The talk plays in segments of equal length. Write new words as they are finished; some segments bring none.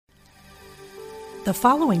The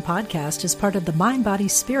following podcast is part of the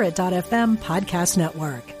MindBodySpirit.fm podcast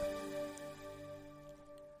network.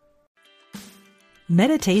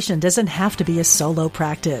 Meditation doesn't have to be a solo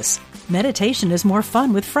practice. Meditation is more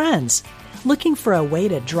fun with friends. Looking for a way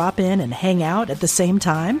to drop in and hang out at the same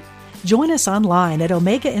time? Join us online at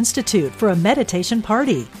Omega Institute for a meditation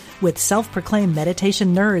party with self-proclaimed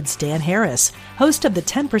meditation nerds Dan Harris, host of the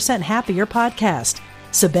 10% Happier podcast,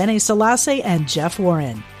 Sabene Selassie, and Jeff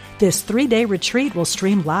Warren. This 3-day retreat will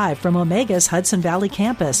stream live from Omega's Hudson Valley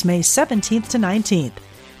campus May 17th to 19th.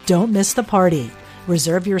 Don't miss the party.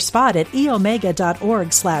 Reserve your spot at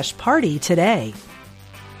eomega.org/party today.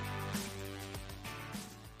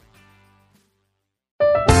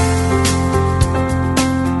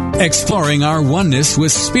 Exploring our oneness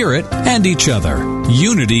with spirit and each other.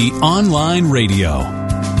 Unity Online Radio.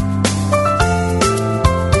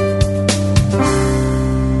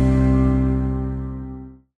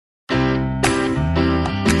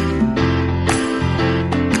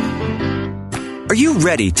 Are you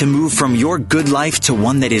ready to move from your good life to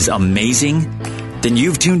one that is amazing? Then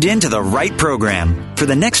you've tuned in to the right program. For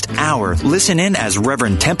the next hour, listen in as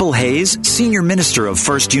Reverend Temple Hayes, Senior Minister of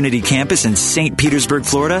First Unity Campus in St. Petersburg,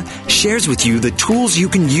 Florida, shares with you the tools you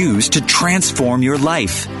can use to transform your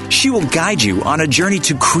life. She will guide you on a journey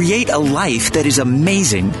to create a life that is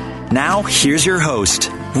amazing. Now, here's your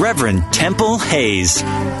host, Reverend Temple Hayes.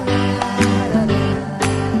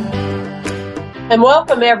 And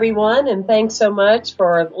welcome, everyone, and thanks so much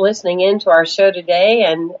for listening in to our show today,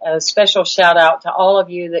 and a special shout-out to all of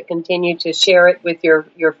you that continue to share it with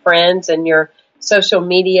your friends and your social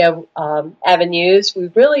media avenues.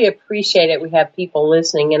 We really appreciate it. We have people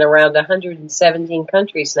listening in around 117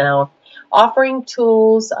 countries now, offering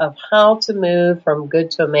tools of how to move from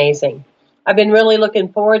good to amazing. I've been really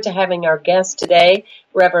looking forward to having our guest today,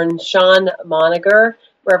 Reverend Shawn Moninger.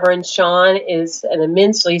 Reverend Shawn is an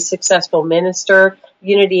immensely successful minister,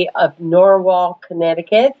 Unity of Norwalk,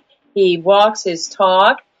 Connecticut. He walks his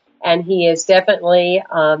talk, and he is definitely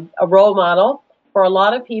a role model for a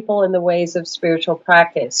lot of people in the ways of spiritual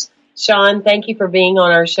practice. Shawn, thank you for being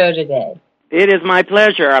on our show today. It is my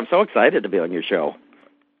pleasure. I'm so excited to be on your show.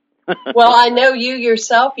 Well, I know you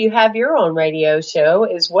yourself, you have your own radio show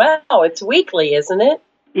as well. It's weekly, isn't it?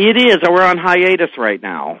 It is. We're on hiatus right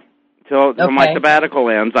now. So my sabbatical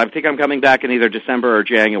ends. I think I'm coming back in either December or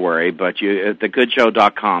January, but at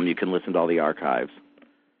thegoodshow.com, you can listen to all the archives.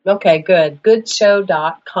 Okay, good.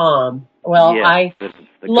 Goodshow.com. Well, yes, I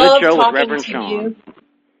love talking to you,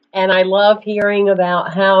 and I love hearing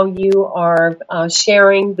about how you are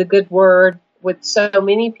sharing the good word with so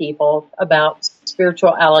many people about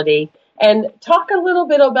spirituality. And talk a little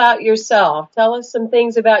bit about yourself. Tell us some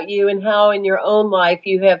things about you and how in your own life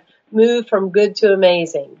you have moved from good to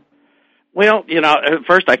amazing. Well, at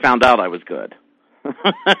first I found out I was good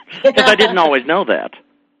because I didn't always know that.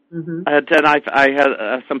 Mm-hmm. And I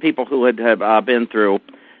had some people who had been through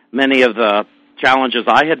many of the challenges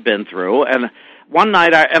I had been through. And one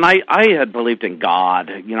night, I had believed in God,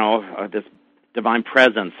 this divine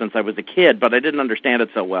presence since I was a kid, but I didn't understand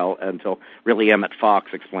it so well until really Emmett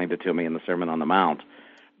Fox explained it to me in the Sermon on the Mount.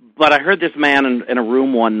 But I heard this man in a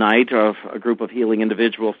room one night of a group of healing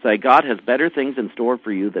individuals say, God has better things in store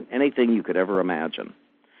for you than anything you could ever imagine.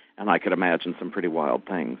 And I could imagine some pretty wild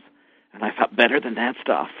things. And I thought, better than that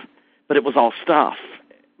stuff. But it was all stuff,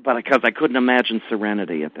 because I couldn't imagine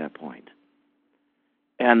serenity at that point.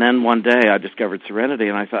 And then one day I discovered serenity,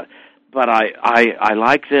 and I thought, but I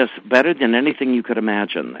like this better than anything you could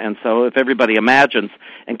imagine. And so if everybody imagines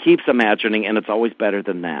and keeps imagining, and it's always better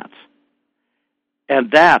than that.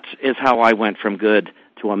 And that is how I went from good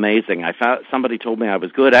to amazing. Somebody told me I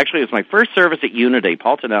was good. Actually, it was my first service at Unity.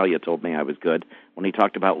 Paul Tenalia told me I was good when he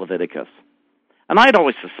talked about Leviticus. And I had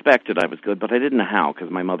always suspected I was good, but I didn't know how because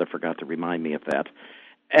my mother forgot to remind me of that.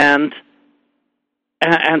 And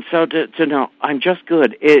so to know I'm just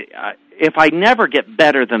good. If I never get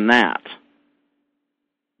better than that,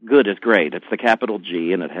 good is great. It's the capital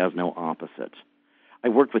G, and it has no opposite. I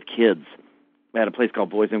work with kids at a place called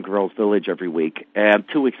Boys and Girls Village every week. And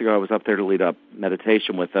 2 weeks ago, I was up there to lead up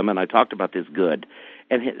meditation with them, and I talked about this good.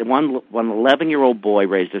 And one 11-year-old boy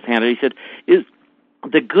raised his hand, and he said, is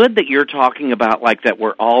the good that you're talking about like that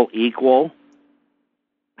we're all equal?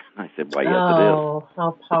 I said, why, yes, it is. Oh,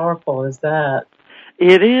 how powerful is that?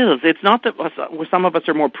 It is. It's not that some of us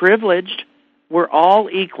are more privileged. We're all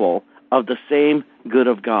equal of the same good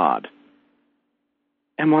of God.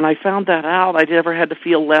 And when I found that out, I never had to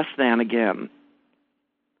feel less than again.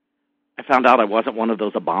 I found out I wasn't one of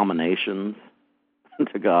those abominations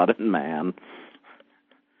to God and man.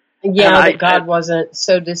 Yeah, that God wasn't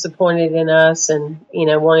so disappointed in us and,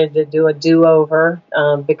 wanted to do a do-over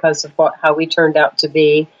because of how we turned out to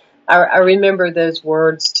be. I remember those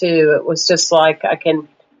words, too. It was just like I can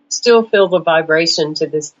still feel the vibration to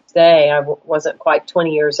this day. I wasn't quite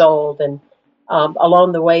 20 years old, and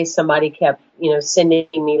along the way, somebody kept, sending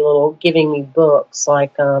me giving me books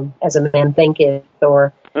like As a Man Thinketh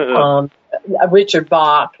or Richard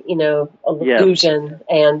Bach, Illusion,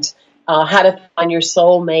 and How to Find Your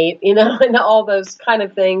Soulmate, and all those kind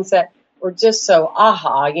of things that were just so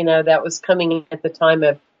that was coming at the time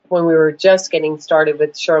of when we were just getting started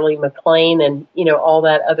with Shirley MacLaine and, all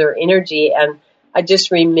that other energy. And I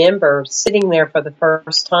just remember sitting there for the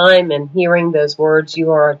first time and hearing those words,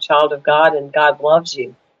 you are a child of God and God loves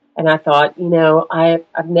you. And I thought,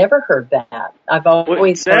 I've never heard that. I've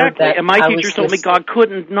always heard that. And my teacher told me God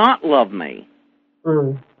couldn't not love me.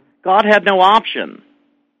 Mm. God had no option.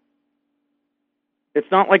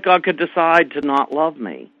 It's not like God could decide to not love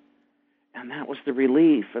me. And that was the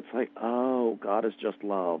relief. It's like, oh, God is just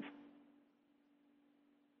love.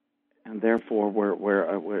 And therefore,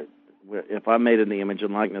 if I'm made in the image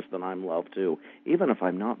and likeness, then I'm loved too, even if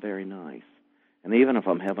I'm not very nice. And even if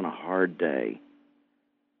I'm having a hard day,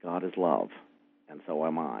 God is love, and so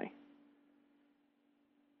am I.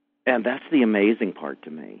 And that's the amazing part to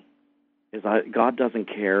me, is God doesn't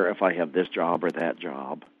care if I have this job or that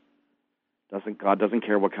job. God doesn't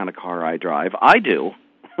care what kind of car I drive. I do.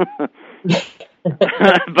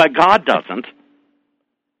 But God doesn't.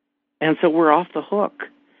 And so we're off the hook.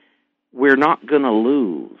 We're not going to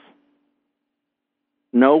lose.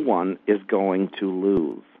 No one is going to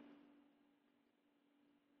lose.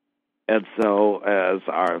 And so, as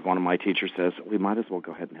one of my teachers says, we might as well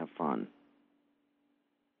go ahead and have fun.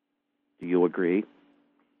 Do you agree?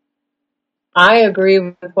 I agree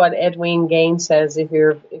with what Edwene Gaines says. If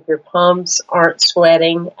your palms aren't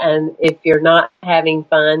sweating and if you're not having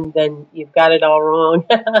fun, then you've got it all wrong.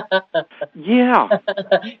 Yeah.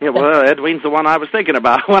 Well, Edwene's the one I was thinking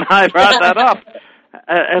about when I brought that up.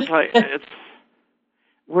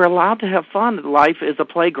 We're allowed to have fun. Life is a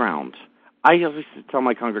playground. I always tell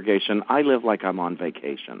my congregation, I live like I'm on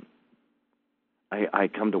vacation. I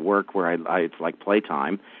come to work where it's like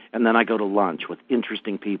playtime, and then I go to lunch with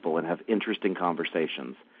interesting people and have interesting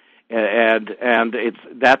conversations. And it's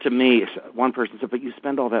that to me, one person said, but you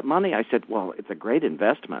spend all that money. I said, well, it's a great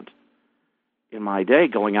investment in my day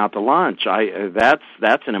going out to lunch.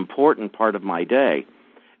 That's an important part of my day.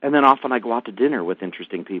 And then often I go out to dinner with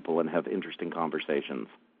interesting people and have interesting conversations.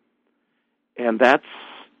 And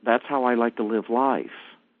that's how I like to live life.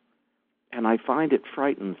 And I find it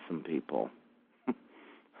frightens some people.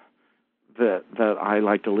 That I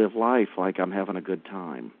like to live life like I'm having a good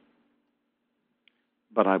time.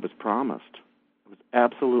 But I was promised, I was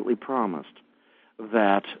absolutely promised,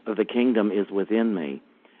 that the kingdom is within me,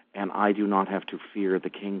 and I do not have to fear the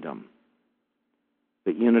kingdom.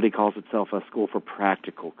 That Unity calls itself a school for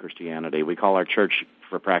practical Christianity. We call our church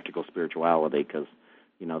for practical spirituality because,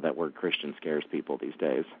 that word Christian scares people these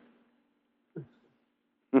days.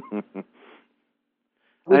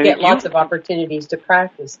 We get lots of opportunities to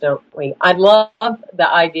practice, don't we? I love the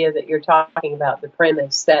idea that you're talking about, the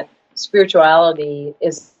premise that spirituality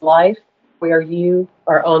is life where you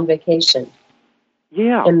are on vacation.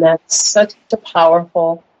 Yeah. And that's such a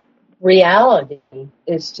powerful reality,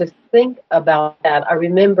 is to think about that. I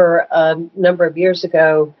remember a number of years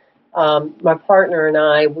ago, my partner and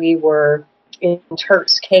I, we were in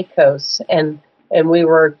Turks Caicos, and we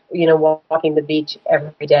were, walking the beach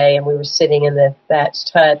every day, and we were sitting in the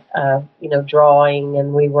thatched hut, drawing,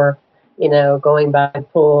 and we were, going by the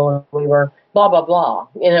pool, and we were blah, blah, blah.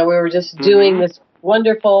 We were just doing this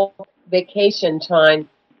wonderful vacation time,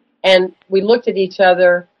 and we looked at each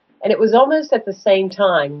other, and it was almost at the same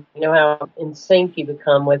time, how in sync you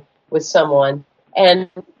become with someone.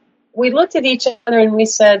 And we looked at each other and we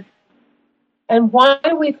said, and why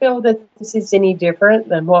do we feel that this is any different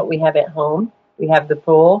than what we have at home? We have the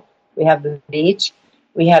pool, we have the beach,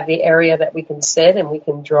 we have the area that we can sit and we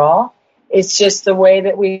can draw. It's just the way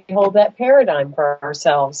that we hold that paradigm for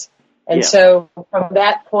ourselves. And so from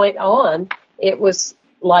that point on, it was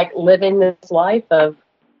like living this life of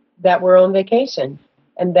that we're on vacation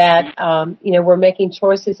and that, we're making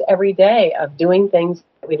choices every day of doing things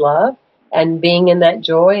that we love and being in that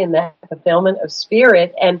joy and that fulfillment of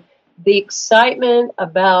spirit and the excitement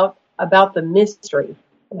about the mystery.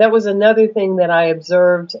 That was another thing that I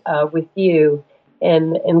observed with you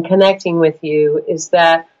and connecting with you is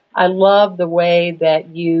that I love the way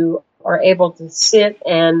that you are able to sit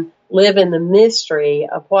and live in the mystery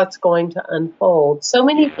of what's going to unfold. So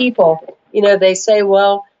many people, they say,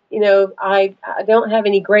 well, I don't have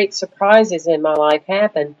any great surprises in my life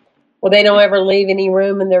happen. Well, they don't ever leave any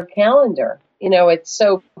room in their calendar. It's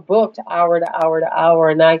so booked hour to hour to hour.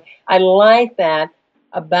 And I like that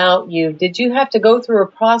about you. Did you have to go through a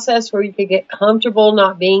process where you could get comfortable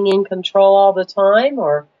not being in control all the time,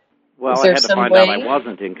 or well, was there I had to some find way? out I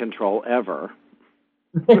wasn't in control ever.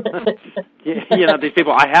 These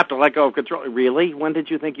people, I have to let go of control. Really? When did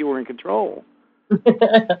you think you were in control?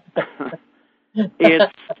 That's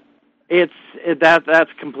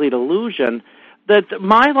complete illusion. That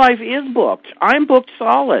my life is booked. I'm booked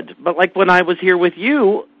solid. But like when I was here with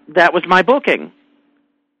you, that was my booking,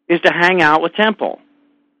 is to hang out with Temple.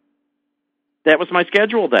 That was my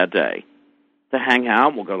schedule that day, to hang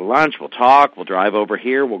out. We'll go to lunch, we'll talk, we'll drive over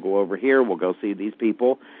here, we'll go over here, we'll go see these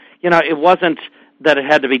people. It wasn't that it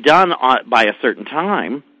had to be done by a certain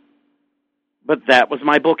time, but that was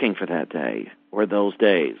my booking for that day or those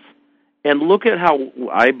days. And look at how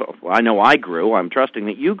I know I grew. I'm trusting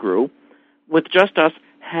that you grew with just us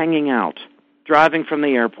hanging out, driving from the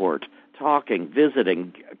airport, talking,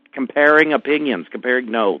 visiting, comparing opinions,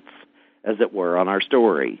 comparing notes, as it were, on our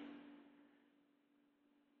story.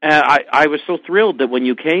 And I was so thrilled that when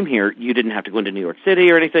you came here, you didn't have to go into New York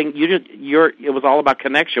City or anything. It was all about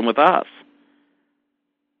connection with us.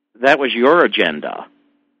 That was your agenda.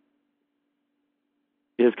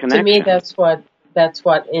 Is connection. To me, that's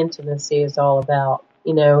what intimacy is all about.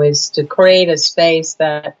 Is to create a space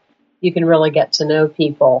that you can really get to know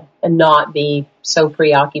people and not be so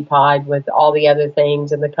preoccupied with all the other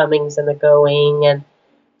things and the comings and the going. And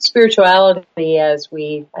spirituality, as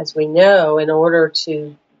we know, in order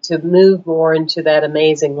to move more into that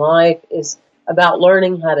amazing life, is about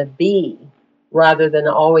learning how to be rather than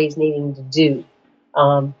always needing to do,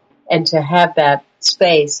 and to have that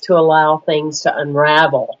space to allow things to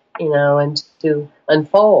unravel, and to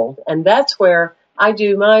unfold. And that's where I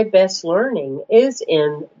do my best learning, is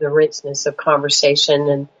in the richness of conversation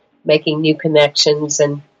and making new connections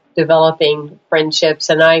and developing friendships.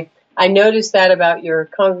 And I noticed that about your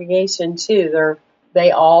congregation too.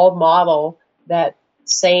 They all model that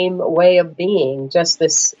same way of being, just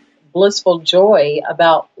this blissful joy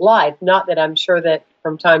about life. Not that I'm sure that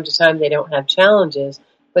from time to time they don't have challenges,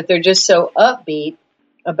 but they're just so upbeat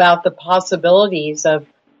about the possibilities of,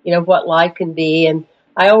 what life can be. And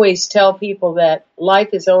I always tell people that life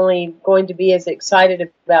is only going to be as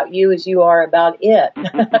excited about you as you are about it.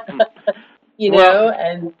 And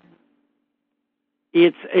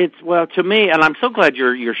it's well, to me, and I'm so glad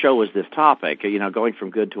your show is this topic, going from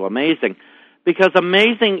good to amazing, because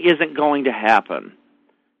amazing isn't going to happen.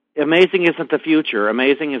 Amazing isn't the future.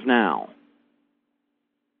 Amazing is now.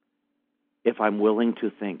 If I'm willing to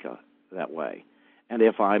think that way. And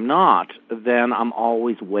if I'm not, then I'm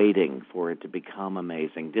always waiting for it to become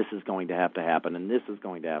amazing. This is going to have to happen, and this is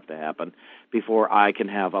going to have to happen before I can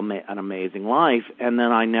have an amazing life, and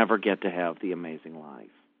then I never get to have the amazing life.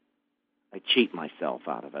 I cheat myself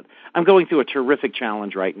out of it. I'm going through a terrific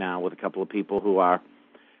challenge right now with a couple of people who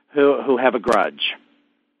have a grudge.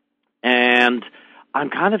 And I'm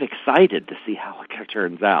kind of excited to see how it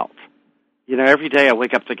turns out. Every day I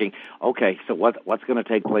wake up thinking, okay, so what's going to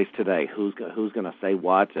take place today? Who's going to say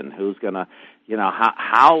what, and who's going to,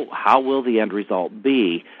 how will the end result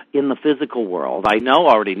be in the physical world? I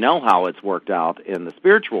already know how it's worked out in the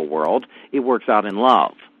spiritual world. It works out in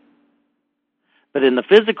love. But in the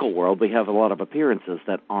physical world, we have a lot of appearances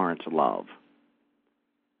that aren't love.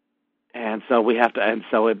 And so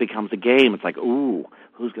so it becomes a game. It's like, ooh,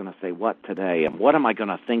 who's going to say what today? And what am I going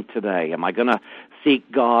to think today? Am I going to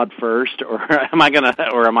seek God first, or am I going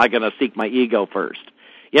to seek my ego first?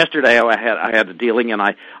 Yesterday I had a dealing, and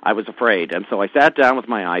I was afraid. And so I sat down with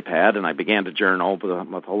my iPad and I began to journal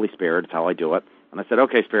with Holy Spirit. It's how I do it. And I said,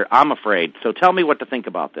 okay, Spirit, I'm afraid. So tell me what to think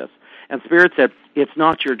about this. And Spirit said, it's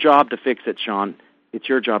not your job to fix it, Shawn. It's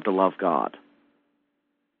your job to love God.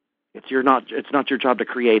 It's not your job to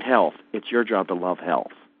create health. It's your job to love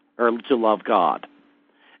health, or to love God.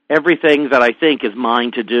 Everything that I think is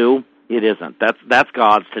mine to do, it isn't. That's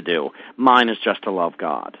God's to do. Mine is just to love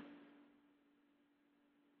God.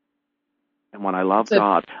 And when I love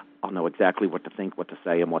God, I'll know exactly what to think, what to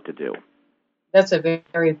say, and what to do. That's a very,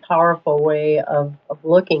 very powerful way of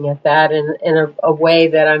looking at that, and in a way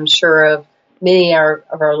that I'm sure of many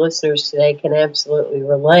of our listeners today can absolutely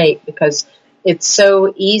relate, because it's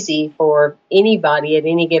so easy for anybody at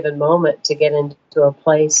any given moment to get into a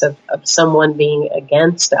place of someone being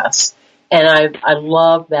against us. And I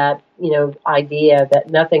love that, idea that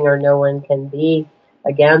nothing or no one can be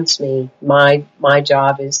against me. My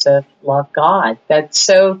job is to love God. That's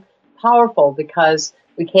so powerful, because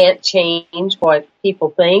we can't change what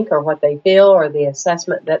people think or what they feel or the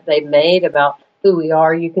assessment that they've made about who we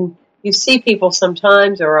are. You see people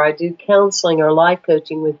sometimes, or I do counseling or life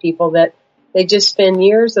coaching with people that they just spend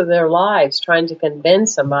years of their lives trying to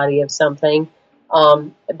convince somebody of something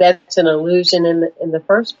that's an illusion in the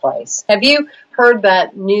first place. Have you heard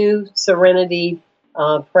that new serenity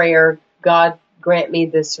prayer? God grant me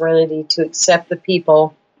the serenity to accept the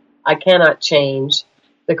people I cannot change,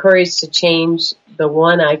 the courage to change the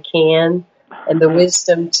one I can, and the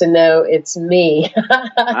wisdom to know it's me.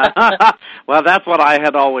 Well, that's what I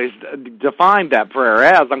had always defined that prayer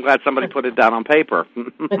as. I'm glad somebody put it down on paper.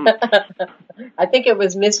 I think it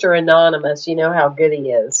was Mr. Anonymous. You know how good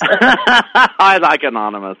he is. I like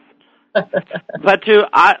Anonymous. But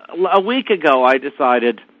a week ago, I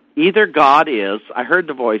decided either God is, I heard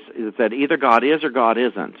the voice that said either God is or God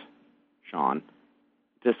isn't. Shawn,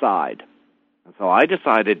 decide. And so I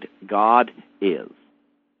decided God is.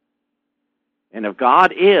 And if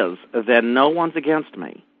God is, then no one's against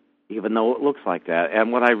me, even though it looks like that.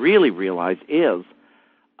 And what I really realize is,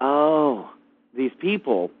 these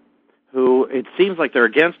people who it seems like they're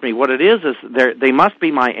against me, what it is they must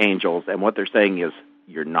be my angels. And what they're saying is,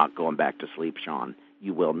 you're not going back to sleep, Shawn.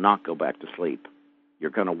 You will not go back to sleep. You're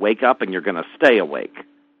going to wake up and you're going to stay awake.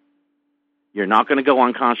 You're not going to go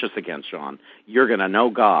unconscious again, Shawn. You're going to know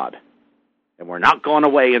God. And we're not going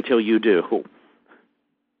away until you do.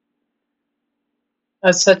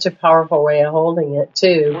 That's such a powerful way of holding it,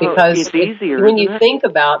 too, because it's easier, when you think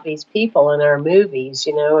about these people in our movies,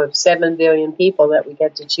 of 7 billion people that we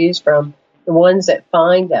get to choose from, the ones that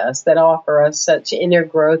find us, that offer us such inner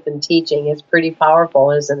growth and teaching is pretty powerful,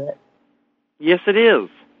 isn't it? Yes, it is.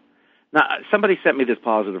 Now, somebody sent me this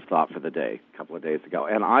positive thought for the day a couple of days ago,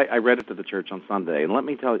 and I read it to the church on Sunday. And let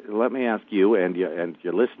me ask you and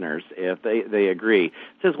your listeners if they agree. It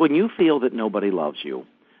says, when you feel that nobody loves you,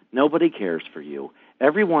 nobody cares for you,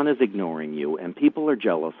 everyone is ignoring you, and people are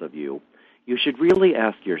jealous of you, you should really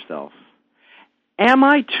ask yourself, am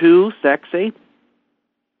I too sexy?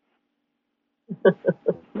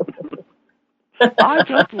 I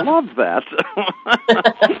just love that.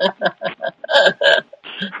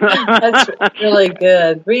 That's really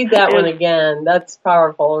good. Read that one again. That's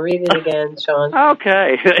powerful. Read it again, Shawn.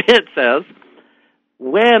 Okay. It says,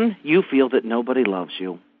 when you feel that nobody loves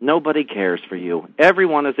you, nobody cares for you,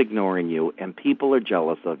 everyone is ignoring you, and people are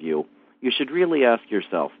jealous of you, you should really ask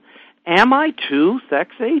yourself, am I too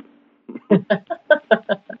sexy?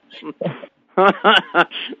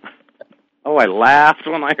 Oh, I laughed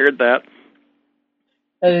when I heard that.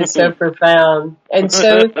 That is so profound and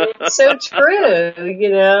so true.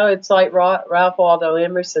 It's like Ralph Waldo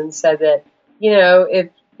Emerson said that, if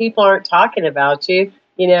people aren't talking about you,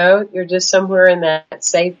 you're just somewhere in that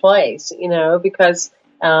safe place, because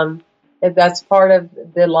that's part of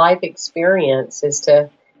the life experience is to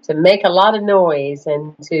make a lot of noise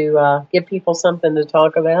and to give people something to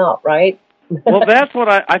talk about, right? Well, that's what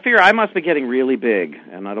I figure. I must be getting really big,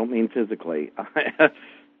 and I don't mean physically.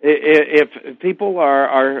 If people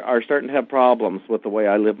are starting to have problems with the way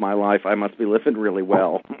I live my life, I must be living really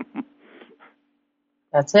well.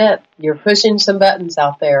 That's it. You're pushing some buttons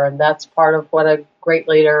out there, and that's part of what a great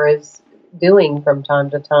leader is doing from time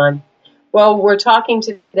to time. Well, we're talking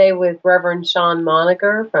today with Reverend Shawn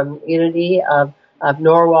Moninger from Unity of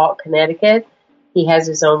Norwalk, Connecticut. He has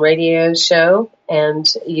his own radio show, and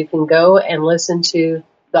you can go and listen to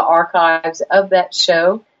the archives of that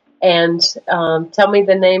show. And tell me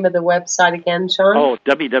the name of the website again, Shawn.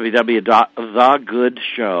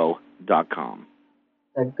 www.thegoodshow.com.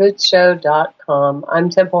 Thegoodshow.com. I'm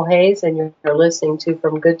Temple Hayes, and you're listening to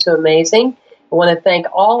From Good to Amazing. I want to thank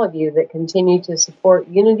all of you that continue to support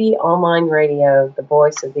Unity Online Radio, the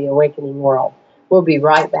voice of the awakening world. We'll be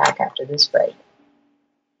right back after this break.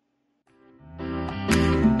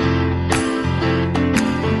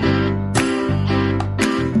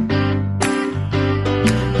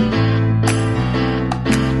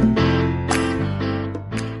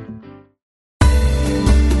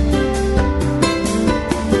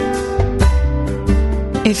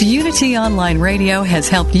 If Unity Online Radio has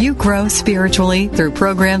helped you grow spiritually through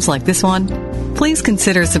programs like this one, please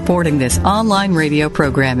consider supporting this online radio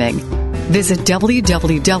programming. Visit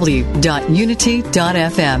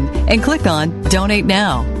www.unity.fm and click on Donate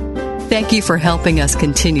Now. Thank you for helping us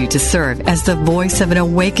continue to serve as the voice of an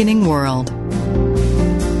awakening world.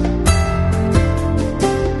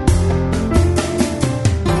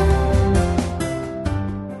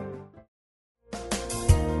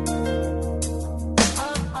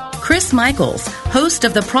 Chris Michaels, host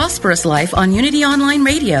of The Prosperous Life on Unity Online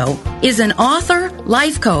Radio, is an author,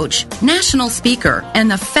 life coach, national speaker, and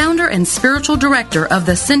the founder and spiritual director of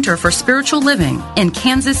the Center for Spiritual Living in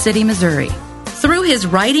Kansas City, Missouri. Through his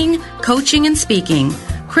writing, coaching, and speaking,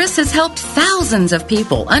 Chris has helped thousands of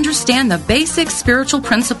people understand the basic spiritual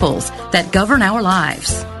principles that govern our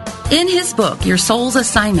lives. In his book, Your Soul's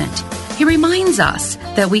Assignment, he reminds us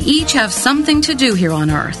that we each have something to do here on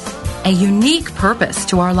earth, a unique purpose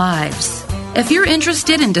to our lives. If you're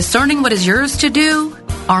interested in discerning what is yours to do,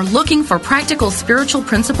 are looking for practical spiritual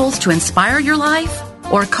principles to inspire your life,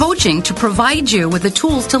 or coaching to provide you with the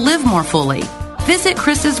tools to live more fully, visit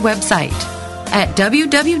Chris's website at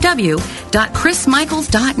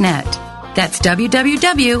www.chrismichaels.net. That's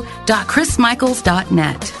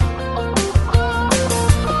www.chrismichaels.net.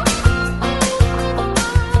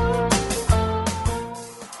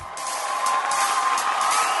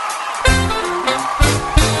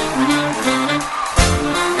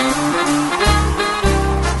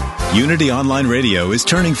 Unity Online Radio is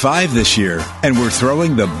turning 5 this year, and we're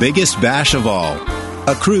throwing the biggest bash of all.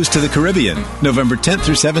 A cruise to the Caribbean, November 10th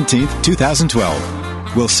through 17th,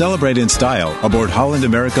 2012. We'll celebrate in style aboard Holland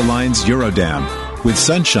America Line's Eurodam, with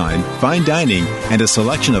sunshine, fine dining, and a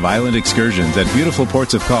selection of island excursions at beautiful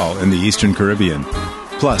ports of call in the Eastern Caribbean.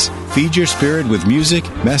 Plus, feed your spirit with music,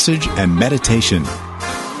 message, and meditation.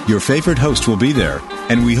 Your favorite host will be there,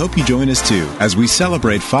 and we hope you join us too as we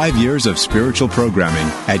celebrate 5 years of spiritual programming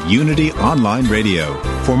at Unity Online Radio.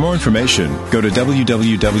 For more information, go to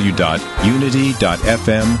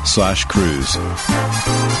www.unity.fm/cruise.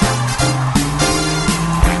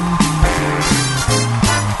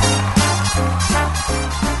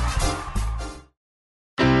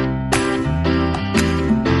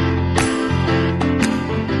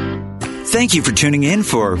 Thank you for tuning in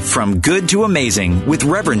for From Good to Amazing with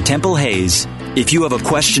Reverend Temple Hayes. If you have a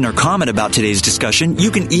question or comment about today's discussion, you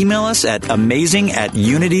can email us at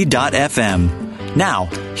amazing@unity.fm. Now,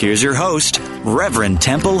 here's your host, Reverend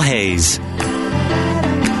Temple Hayes.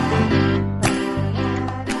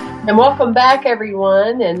 And welcome back,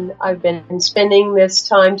 everyone. And I've been spending this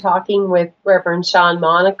time talking with Reverend Shawn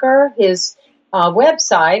Moninger. His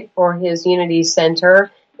website for his Unity Center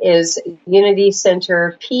is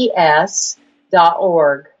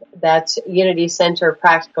unitycenterps.org. That's Unity Center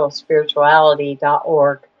Practical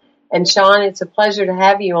Spirituality.org. And Shawn, it's a pleasure to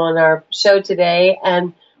have you on our show today.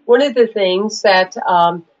 And one of the things that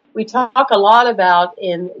we talk a lot about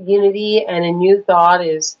in Unity and in New Thought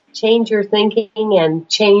is change your thinking and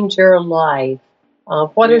change your life.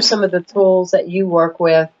 What are some of the tools that you work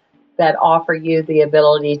with that offer you the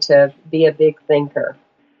ability to be a big thinker?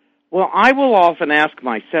 Well, I will often ask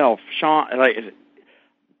myself, Shawn,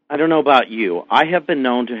 I don't know about you. I have been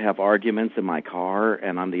known to have arguments in my car,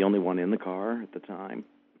 and I'm the only one in the car at the time.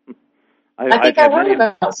 I think I heard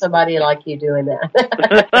about somebody like you doing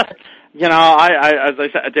that. You know, as I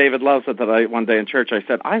said, David Love said that one day in church, I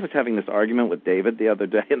said, I was having this argument with David the other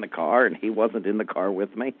day in the car, and he wasn't in the car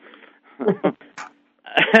with me.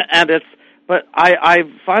 But I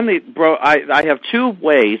finally, I have two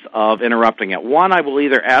ways of interrupting it. One, I will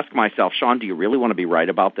either ask myself, Shawn, do you really want to be right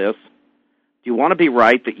about this? Do you want to be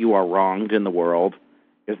right that you are wronged in the world?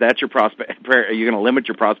 Is that your are you going to limit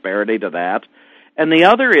your prosperity to that? And the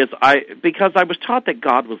other is, because I was taught that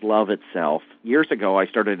God was love itself. Years ago, I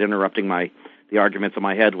started interrupting the arguments in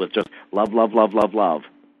my head with just love, love, love, love, love.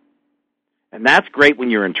 And that's great when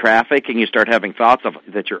you're in traffic and you start having thoughts of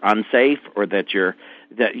that you're unsafe or that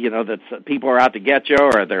people are out to get you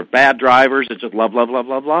or they're bad drivers. It's just love, love, love,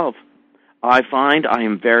 love, love. I find I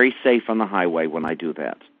am very safe on the highway when I do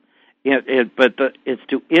that. It's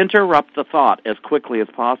to interrupt the thought as quickly as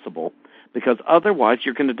possible, because otherwise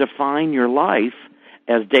you're going to define your life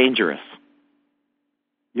as dangerous.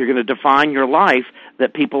 You're going to define your life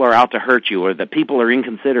that people are out to hurt you or that people are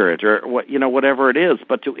inconsiderate or whatever it is.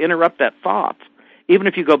 But to interrupt that thought, even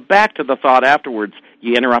if you go back to the thought afterwards,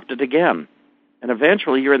 you interrupt it again. And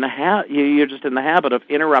eventually you're just in the habit of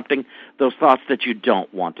interrupting those thoughts that you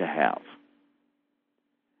don't want to have.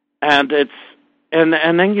 And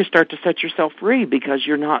then you start to set yourself free because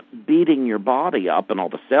you're not beating your body up and all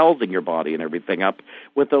the cells in your body and everything up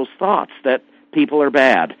with those thoughts that people are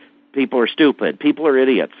bad, people are stupid, people are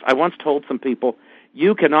idiots. I once told some people,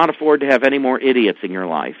 you cannot afford to have any more idiots in your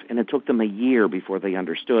life. And it took them a year before they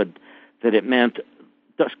understood that it meant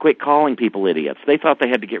just quit calling people idiots. They thought they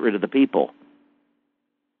had to get rid of the people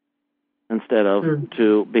instead of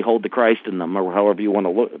to behold the Christ in them, or however you want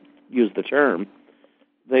to use the term.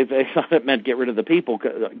 They thought it meant get rid of the people,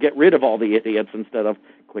 get rid of all the idiots instead of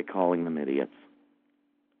quit calling them idiots.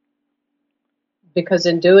 because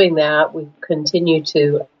in doing that, we continue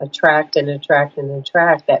to attract and attract and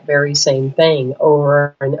attract that very same thing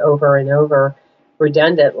over and over and over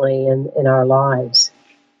redundantly in our lives.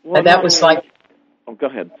 Well, and that was like... Oh, go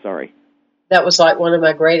ahead. Sorry. That was like one of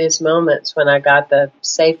my greatest moments when I got the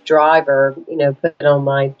safe driver, put on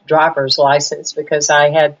my driver's license, because I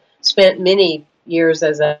had spent many years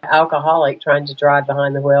as an alcoholic trying to drive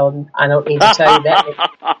behind the wheel. And I don't need to tell you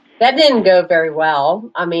that. That didn't go very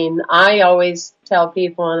well. I mean, I always tell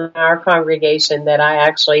people in our congregation that I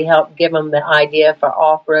actually helped give them the idea for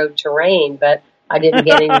off-road terrain, but I didn't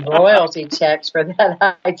get any royalty checks for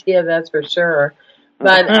that idea, that's for sure.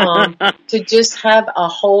 But to just have a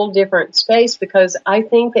whole different space, because I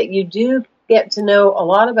think that you do get to know a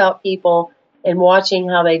lot about people in watching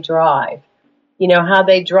how they drive. How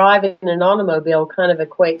they drive in an automobile kind of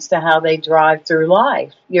equates to how they drive through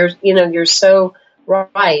life. You're so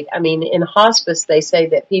right. I mean, in hospice, they say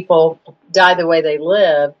that people die the way they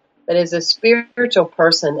live. But as a spiritual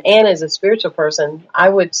person, I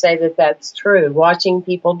would say that that's true. Watching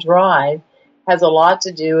people drive has a lot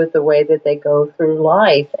to do with the way that they go through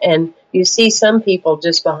life. And you see some people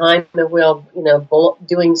just behind the wheel,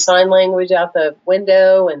 doing sign language out the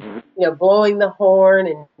window and, blowing the horn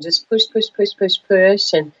and just push.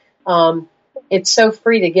 And it's so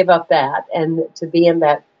free to give up that and to be in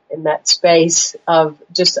that space of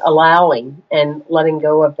just allowing and letting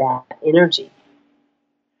go of that energy.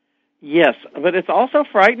 Yes, but it's also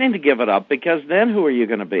frightening to give it up, because then who are you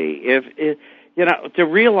going to be? To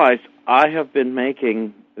realize I have been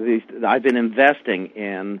I've been investing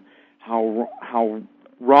in how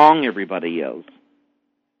wrong everybody is.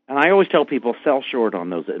 And I always tell people, sell short on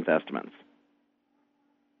those investments.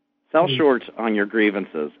 Sell short on your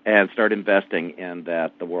grievances and start investing in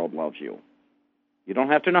that the world loves you. You don't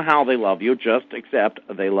have to know how they love you, just accept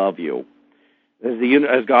they love you.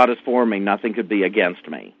 As God is for me, nothing could be against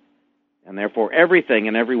me. And therefore, everything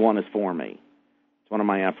and everyone is for me. It's one of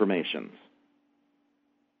my affirmations.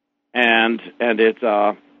 And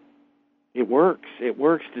it works. It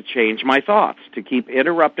works to change my thoughts, to keep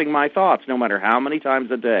interrupting my thoughts, no matter how many times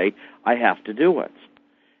a day I have to do it.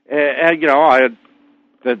 And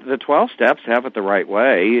the 12 steps have it the right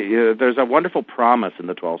way. There's a wonderful promise in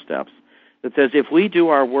the 12 steps that says if we do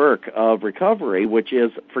our work of recovery, which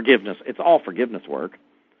is forgiveness, it's all forgiveness work.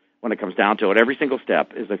 When it comes down to it, every single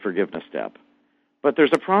step is a forgiveness step. But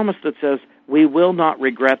there's a promise that says we will not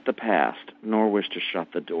regret the past, nor wish to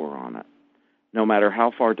shut the door on it. No matter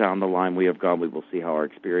how far down the line we have gone, we will see how our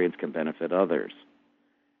experience can benefit others.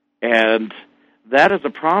 And that is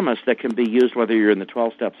a promise that can be used whether you're in the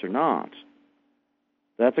 12 steps or not.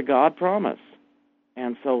 That's a God promise.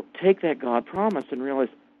 And so take that God promise and realize,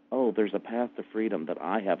 there's a path to freedom that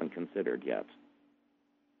I haven't considered yet.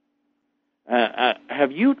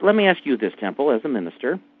 Let me ask you this, Temple, as a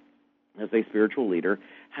minister, as a spiritual leader,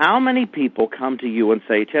 how many people come to you and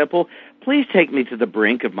say, Temple, please take me to the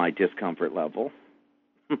brink of my discomfort level?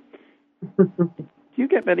 Do you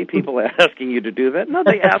get many people asking you to do that? No,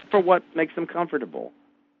 they ask for what makes them comfortable.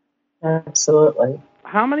 Absolutely.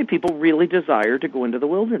 How many people really desire to go into the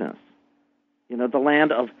wilderness? The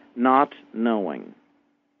land of not knowing.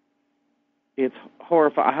 It's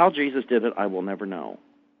horrifying. How Jesus did it, I will never know.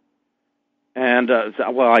 And,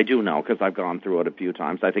 I do know, because I've gone through it a few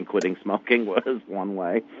times. I think quitting smoking was one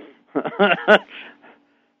way.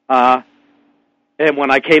 And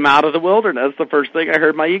when I came out of the wilderness, the first thing I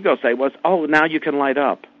heard my ego say was, now you can light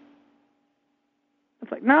up.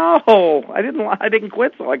 It's like, no, I didn't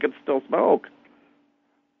quit so I could still smoke.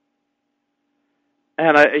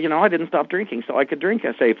 And I didn't stop drinking so I could drink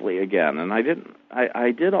safely again. And I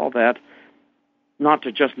did all that. Not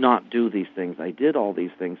to just not do these things. I did all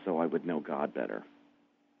these things so I would know God better.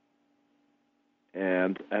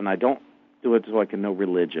 And I don't do it so I can know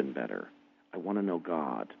religion better. I want to know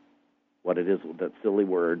God. What it is, that silly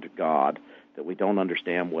word, God, that we don't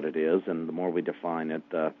understand what it is, and the more we define it,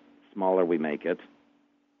 the smaller we make it.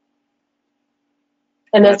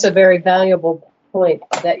 And that's a very valuable point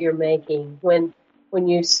that you're making. When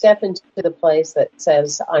you step into the place that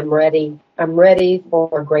says, I'm ready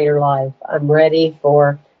for a greater life. I'm ready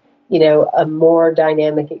for, a more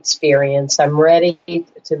dynamic experience. I'm ready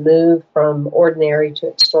to move from ordinary to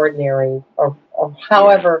extraordinary, or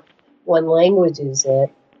however one languages it.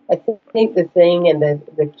 I think the thing and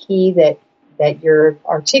the key that you're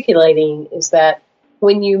articulating is that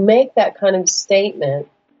when you make that kind of statement,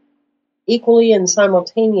 equally and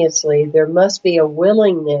simultaneously, there must be a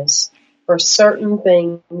willingness for certain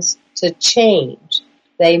things to change.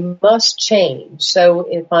 They must change. So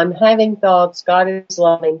if I'm having thoughts, God is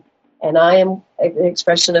loving, and I am an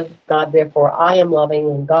expression of God, therefore I am loving,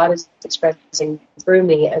 and God is expressing through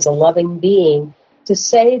me as a loving being, to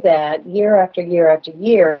say that year after year after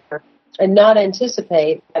year and not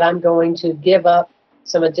anticipate that I'm going to give up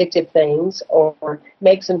some addictive things or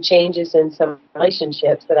make some changes in some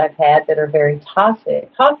relationships that I've had that are very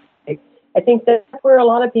toxic. I think that's where a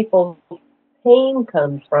lot of people's pain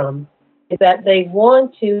comes from, is that they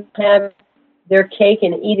want to have their cake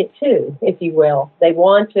and eat it too, if you will. They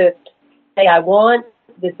want to say, I want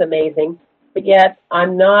this amazing, but yet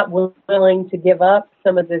I'm not willing to give up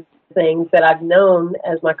some of the things that I've known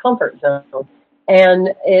as my comfort zone.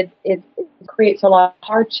 And it creates a lot of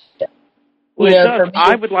hardship. Well, it does.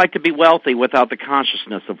 I would like to be wealthy without the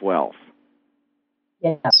consciousness of wealth.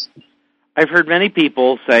 Yes. I've heard many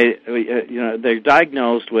people say, they're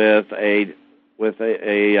diagnosed with an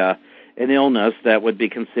illness that would be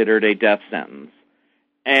considered a death sentence.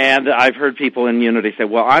 And I've heard people in Unity say,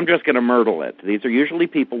 well, I'm just going to myrtle it. These are usually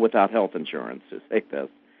people without health insurance who say this.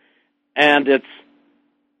 And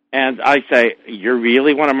I say, you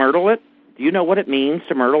really want to myrtle it? Do you know what it means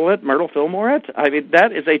to myrtle it? Myrtle Fillmore it? I mean,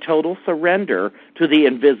 that is a total surrender to the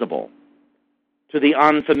invisible, to the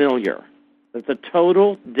unfamiliar. It's a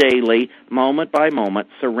total daily, moment-by-moment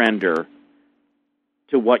surrender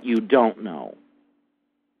to what you don't know.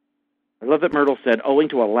 I love that Myrtle said, owing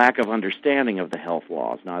to a lack of understanding of the health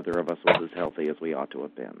laws, neither of us was as healthy as we ought to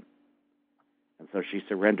have been. And so she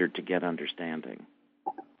surrendered to get understanding,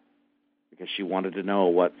 because she wanted to know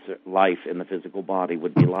what life in the physical body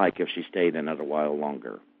would be like if she stayed in it a while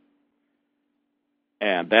longer.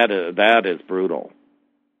 And that is brutal.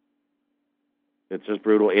 It's just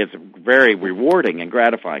brutal. It's very rewarding and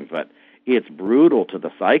gratifying, but it's brutal to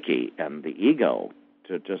the psyche and the ego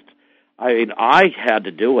to just... I mean, I had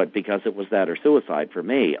to do it because it was that or suicide for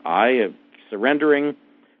me. I am surrendering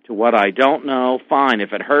to what I don't know. Fine,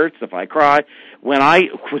 if it hurts, if I cry. When I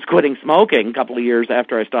was quitting smoking a couple of years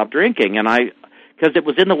after I stopped drinking, because it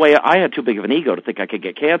was in the way, I had too big of an ego to think I could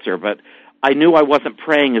get cancer, but I knew I wasn't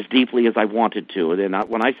praying as deeply as I wanted to. And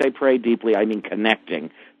when I say pray deeply, I mean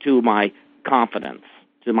connecting to my confidence,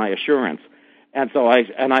 to my assurance. And so I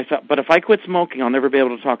thought, but if I quit smoking, I'll never be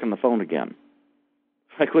able to talk on the phone again.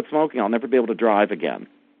 If I quit smoking, I'll never be able to drive again.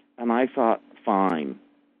 And I thought, fine.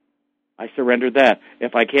 I surrendered that.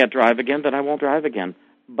 If I can't drive again, then I won't drive again.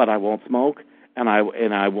 But I won't smoke, and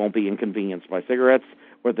I won't be inconvenienced by cigarettes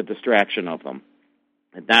or the distraction of them.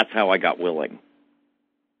 And that's how I got willing.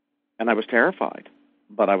 And I was terrified,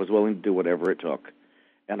 but I was willing to do whatever it took.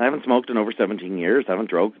 And I haven't smoked in over 17 years. I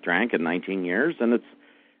haven't drank in 19 years.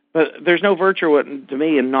 But there's no virtue to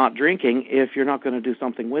me in not drinking if you're not going to do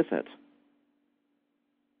something with it.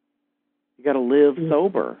 You got to live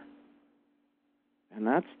sober. And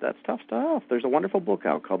that's tough stuff. There's a wonderful book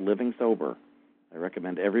out called Living Sober. I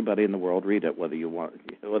recommend everybody in the world read it, whether you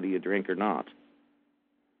drink or not.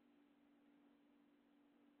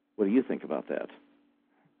 What do you think about that?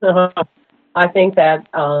 I think that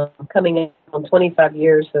coming on 25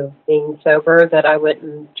 years of being sober, that I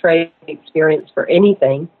wouldn't trade the experience for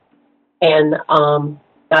anything. And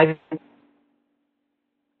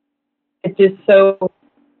it's just so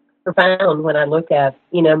profound when I look at,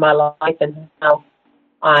 my life and how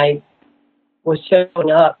I was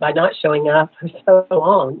showing up by not showing up for so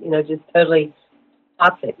long, just totally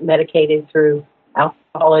toxic, medicated through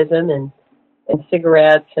alcoholism and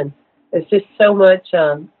cigarettes. And there's just so much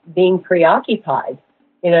being preoccupied.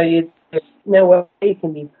 There's no way you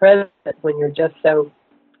can be present when you're just so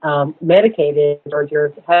medicated, or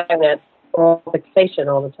you're having that oral fixation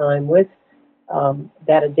all the time with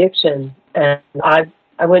that addiction. And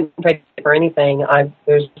I wouldn't trade it for anything.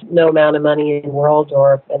 There's no amount of money in the world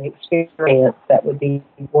or an experience that would be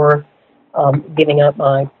worth giving up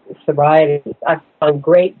my sobriety. I find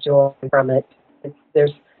great joy from it.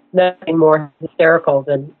 There's nothing more hysterical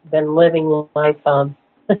than living life and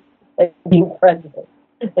being present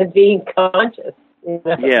and being conscious.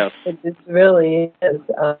 Yes. It really is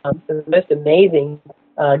the most amazing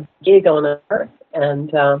gig on earth.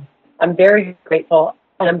 And I'm very grateful.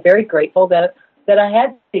 And I'm very grateful that I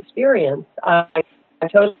had the experience. I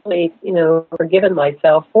totally, forgiven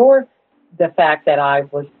myself for the fact that I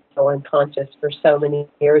was so unconscious for so many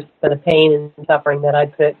years, and the pain and suffering that I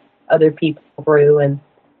put other people through, and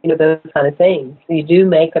those kind of things. So you do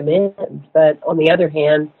make amends, but on the other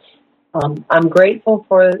hand, I'm grateful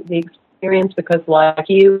for the experience, because, like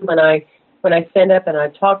you, when I stand up and I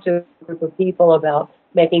talk to a group of people about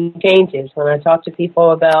making changes, when I talk to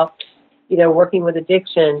people about working with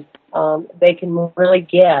addiction, they can really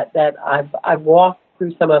get that I've walked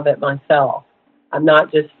through some of it myself. I'm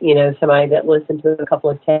not just, somebody that listened to a couple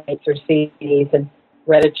of tapes or CDs and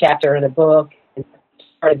read a chapter in a book and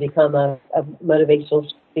started to become a motivational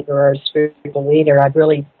speaker or a spiritual leader. I've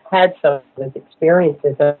really had some of those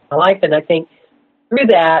experiences in my life, and I think through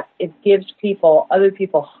that, it gives other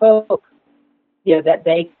people hope, that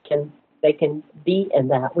they can be in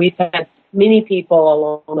that. We've had many people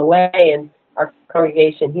along the way in our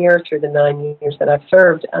congregation here through the 9 years that I've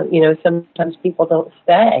served. Sometimes people don't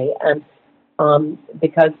stay, and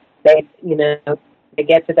because they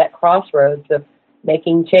get to that crossroads of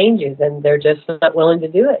making changes, and they're just not willing to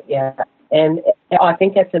do it yet. And I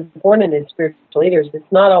think that's important as spiritual leaders.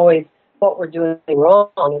 It's not always what we're doing wrong;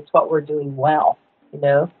 it's what we're doing well.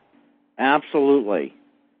 Absolutely.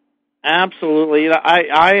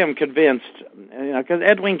 I am convinced, because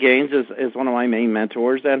Edwin Gaines is one of my main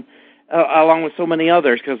mentors, and along with so many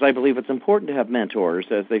others, because I believe it's important to have mentors,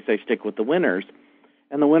 as they say, stick with the winners,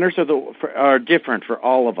 and the winners are different for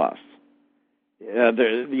all of us.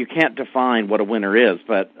 You can't define what a winner is,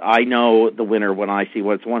 but I know the winner when I see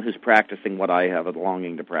it's one who's practicing what I have a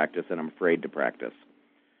longing to practice and I'm afraid to practice,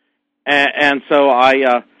 and so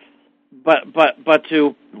I. But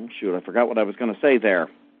to I forgot what I was going to say there.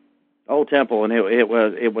 Oh, Temple, and it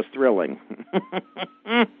was thrilling.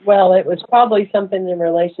 Well, it was probably something in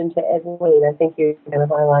relation to Edwin. I think you're going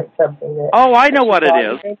to highlight something that. Oh, I know what it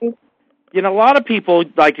is. Maybe? A lot of people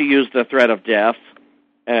like to use the threat of death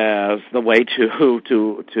as the way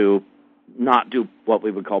to not do what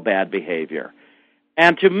we would call bad behavior.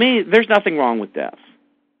 And to me, there's nothing wrong with death.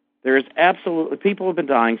 There is absolutely, people have been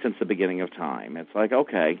dying since the beginning of time. It's like,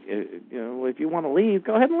 okay, if you want to leave,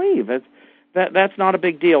 go ahead and leave. That's not a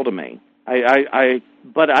big deal to me.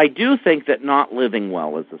 But I do think that not living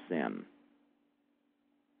well is a sin.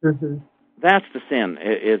 Mm-hmm. That's the sin,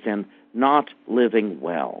 is in not living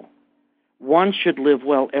well. One should live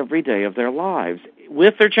well every day of their lives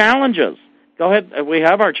with their challenges. Go ahead, we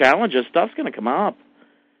have our challenges. Stuff's going to come up.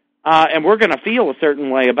 And we're going to feel a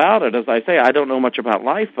certain way about it. As I say, I don't know much about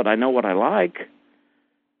life, but I know what I like.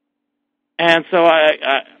 And so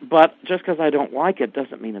but just because I don't like it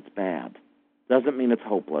doesn't mean it's bad. Doesn't mean it's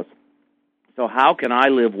hopeless. So how can I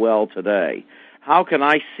live well today? How can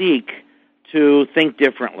I seek to think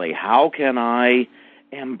differently? How can I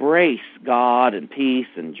embrace God and peace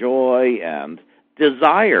and joy and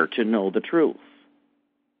desire to know the truth?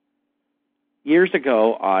 Years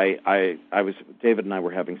ago, David and I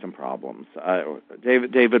were having some problems.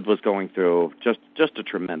 David was going through just a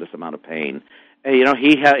tremendous amount of pain. He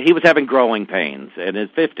was having growing pains in his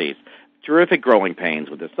 50s, terrific growing pains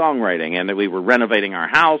with his songwriting, and we were renovating our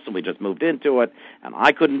house, and we just moved into it, and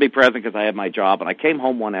I couldn't be present because I had my job, and I came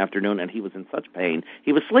home one afternoon, and he was in such pain.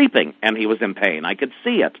 He was sleeping, and he was in pain. I could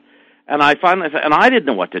see it. And I didn't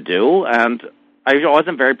know what to do, and I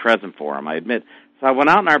wasn't very present for him, I admit. So I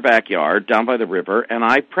went out in our backyard, down by the river, and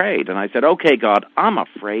I prayed, and I said, okay, God, I'm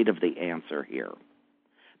afraid of the answer here.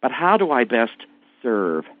 But how do I best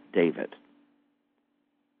serve David?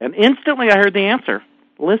 And instantly I heard the answer,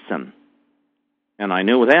 listen. And I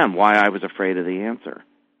knew then why I was afraid of the answer.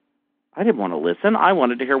 I didn't want to listen. I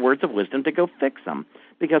wanted to hear words of wisdom to go fix him,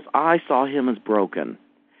 because I saw him as broken.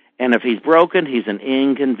 And if he's broken, he's an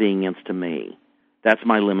inconvenience to me. That's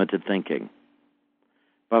my limited thinking.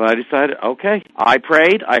 But I decided, okay, I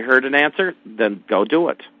prayed, I heard an answer, then go do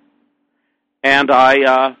it. And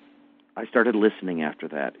I started listening after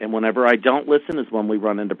that. And whenever I don't listen is when we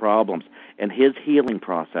run into problems. And his healing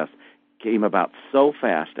process came about so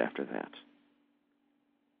fast after that,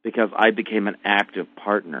 because I became an active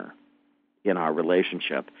partner in our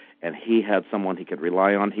relationship, and he had someone he could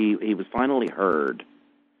rely on. He was finally heard.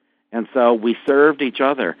 And so we served each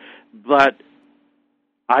other. But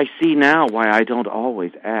I see now why I don't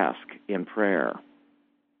always ask in prayer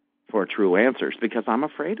for true answers, because I'm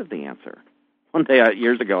afraid of the answer. One day,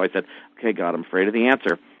 years ago, I said, okay, God, I'm afraid of the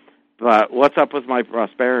answer, but what's up with my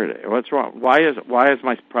prosperity? What's wrong? Why is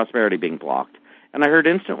my prosperity being blocked? And I heard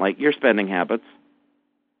instantly, your spending habits.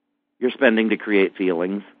 You're spending to create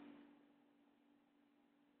feelings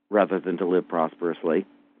rather than to live prosperously.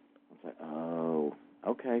 I was like, oh,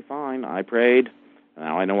 okay, fine. I prayed.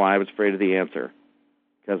 Now I know why I was afraid of the answer.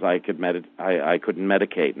 Because I couldn't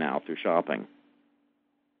medicate now through shopping.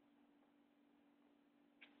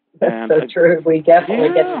 That's so true. We definitely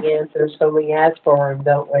get the answers when we ask for them,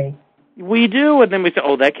 don't we? We do, and then we say,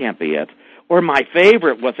 oh, that can't be it. Or my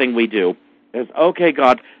favorite thing we do is, okay,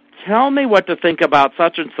 God, tell me what to think about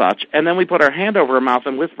such and such, and then we put our hand over our mouth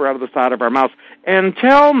and whisper out of the side of our mouth, and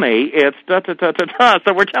tell me it's da-da-da-da-da.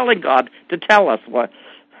 So we're telling God to tell us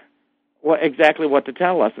exactly what to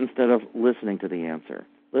tell us instead of listening to the answer,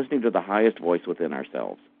 listening to the highest voice within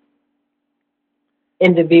ourselves.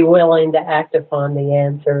 and to be willing to act upon the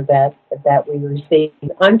answer that we receive.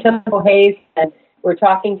 I'm Temple Hayes, and we're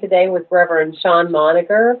talking today with Reverend Shawn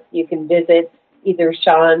Moninger. You can visit either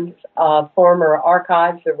Shawn's former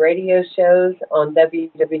archives of radio shows on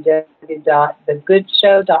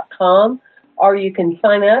www.thegoodshow.com, or you can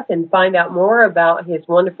sign up and find out more about his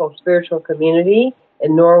wonderful spiritual community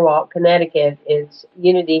in Norwalk, Connecticut. It's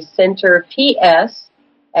Unity Center PS,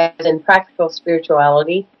 as in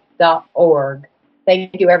practicalspirituality.org.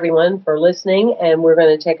 Thank you, everyone, for listening, and we're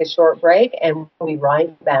going to take a short break, and we'll be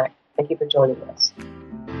right back. Thank you for joining us.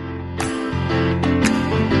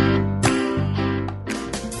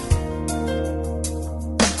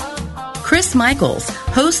 Chris Michaels,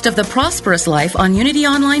 host of The Prosperous Life on Unity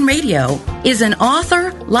Online Radio, is an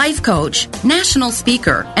author, life coach, national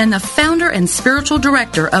speaker, and the founder and spiritual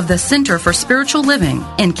director of the Center for Spiritual Living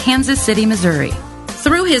in Kansas City, Missouri.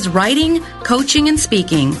 Through his writing, coaching, and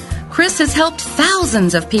speaking, Chris has helped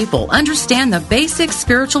thousands of people understand the basic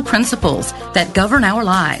spiritual principles that govern our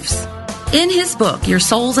lives. In his book, Your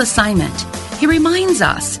Soul's Assignment, he reminds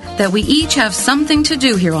us that we each have something to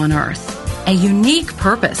do here on earth, a unique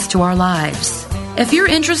purpose to our lives. If you're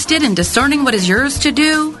interested in discerning what is yours to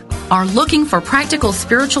do, are looking for practical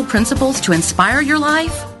spiritual principles to inspire your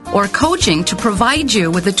life, or coaching to provide you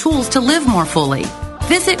with the tools to live more fully,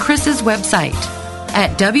 visit Chris's website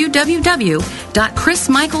at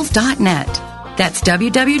www.chrismichaels.net. That's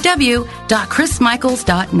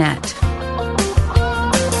www.chrismichaels.net.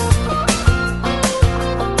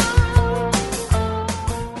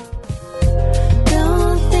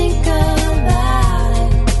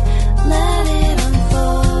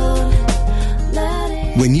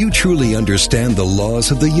 When you truly understand the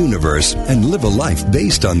laws of the universe and live a life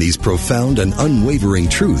based on these profound and unwavering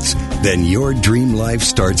truths, then your dream life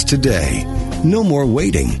starts today. No more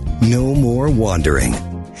waiting, no more wandering.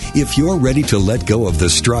 If you're ready to let go of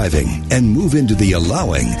the striving and move into the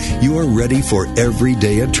allowing, you're ready for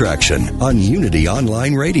Everyday Attraction on Unity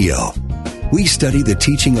Online Radio. We study the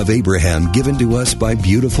teaching of Abraham given to us by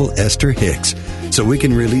beautiful Esther Hicks, so we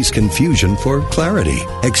can release confusion for clarity,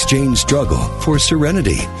 exchange struggle for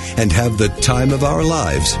serenity, and have the time of our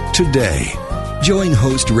lives today. Join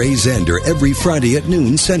host Ray Zander every Friday at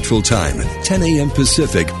noon Central Time, 10 a.m.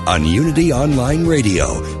 Pacific on Unity Online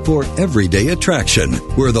Radio for Everyday Attraction,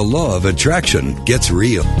 where the law of attraction gets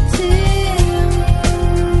real.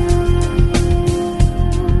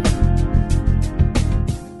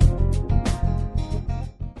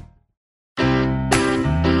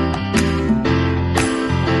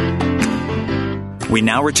 We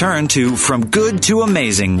now return to From Good to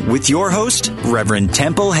Amazing with your host, Reverend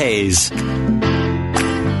Temple Hayes.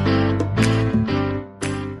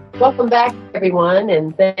 Welcome back, everyone,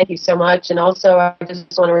 and thank you so much. And also, I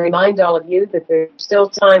just want to remind all of you that there's still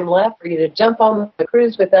time left for you to jump on the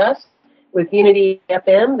cruise with us with Unity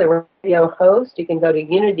FM, the radio host. You can go to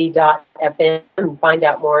unity.fm and find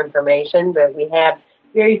out more information, but we have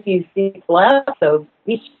very few seats left, so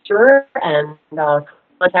be sure and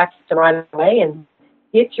contact us right away and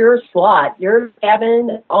get your slot, your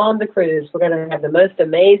cabin on the cruise. We're going to have the most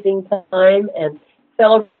amazing time and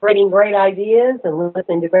celebrating great ideas and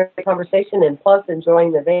listening to great conversation, and plus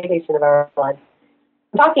enjoying the vacation of our lives.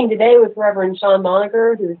 I'm talking today with Reverend Shawn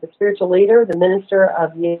Moninger, who is the spiritual leader, the minister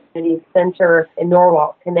of Unity Center in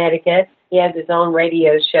Norwalk, Connecticut. He has his own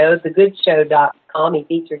radio show, thegoodshow.com. He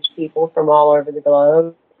features people from all over the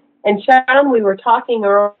globe. And Shawn, we were talking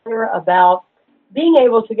earlier about being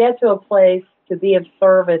able to get to a place to be of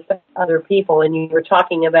service to other people, and you were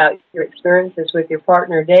talking about your experiences with your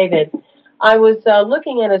partner, David. I was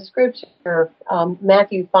looking at a scripture,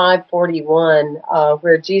 Matthew 5:41,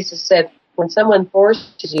 where Jesus said, when someone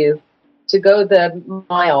forces you to go the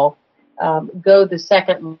mile, go the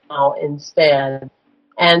second mile instead.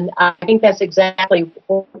 And I think that's exactly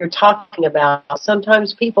what you're talking about.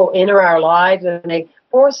 Sometimes people enter our lives and they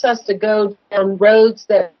force us to go down roads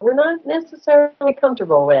that we're not necessarily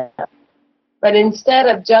comfortable with. But instead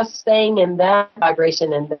of just staying in that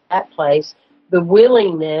vibration and that place, the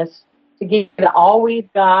willingness to give all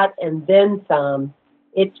we've got and then some,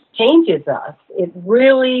 it changes us. It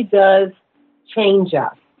really does change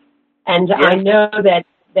us. And yes. I know that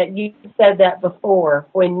you said that before.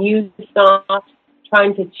 When you stopped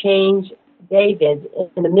trying to change David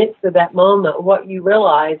in the midst of that moment, what you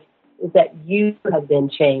realize is that you have been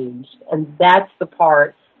changed. And that's the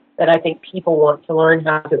part that I think people want to learn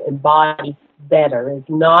how to embody better, is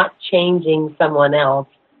not changing someone else,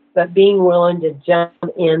 but being willing to jump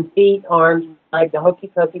in, feet, arms, like the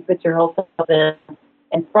hokey pokey, put your whole self in,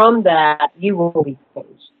 and from that, you will be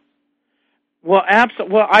changed. Well,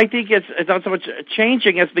 absolutely. Well, I think it's not so much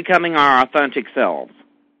changing as becoming our authentic selves.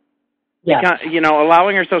 Yeah.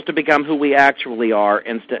 Allowing ourselves to become who we actually are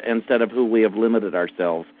instead of who we have limited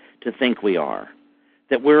ourselves to think we are.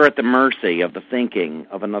 That we're at the mercy of the thinking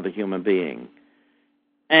of another human being.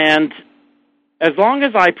 And as long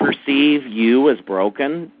as I perceive you as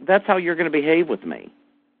broken, that's how you're going to behave with me.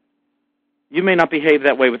 You may not behave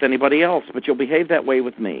that way with anybody else, but you'll behave that way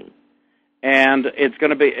with me. And it's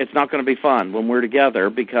not going to be fun when we're together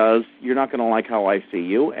because you're not going to like how I see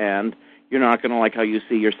you, and you're not going to like how you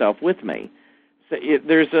see yourself with me. So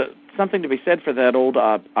there's something to be said for that old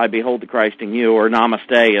 "I behold the Christ in you," or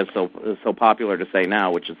 "Namaste" is so popular to say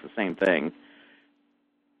now, which is the same thing.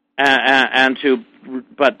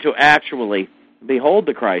 But to actually behold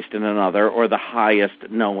the Christ in another, or the highest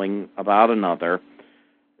knowing about another.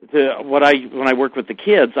 When I work with the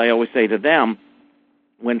kids, I always say to them,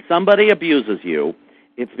 when somebody abuses you,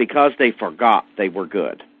 it's because they forgot they were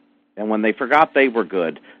good. And when they forgot they were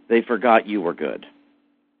good, they forgot you were good.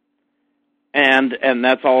 And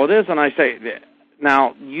that's all it is. And I say,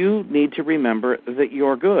 now, you need to remember that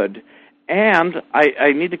you're good. And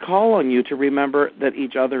I need to call on you to remember that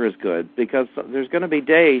each other is good, because there's going to be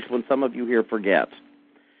days when some of you here forget.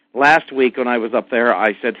 Last week when I was up there,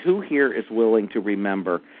 I said, who here is willing to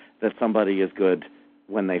remember that somebody is good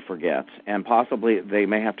when they forget? And possibly they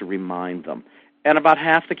may have to remind them. And about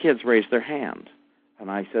half the kids raised their hand.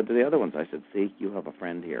 And I said to the other ones, I said, see, you have a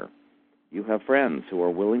friend here. You have friends who are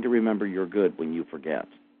willing to remember you're good when you forget.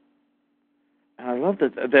 And I love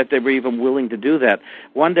that they were even willing to do that.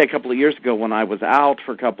 One day, a couple of years ago, when I was out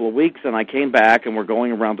for a couple of weeks, and I came back, and we're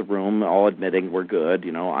going around the room, all admitting we're good,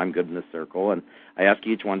 I'm good in this circle, and I ask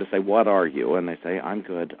each one to say, what are you? And they say, I'm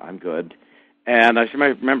good, I'm good. And I said,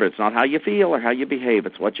 remember, it's not how you feel or how you behave,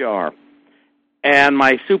 it's what you are. And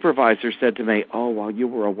my supervisor said to me, oh, while you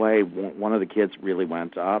were away, one of the kids really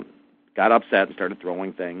went up, got upset and started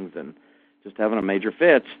throwing things and just having a major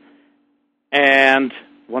fit. And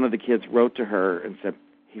one of the kids wrote to her and said,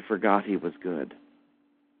 he forgot he was good.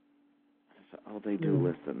 I said, oh, they do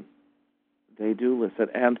listen. They do listen.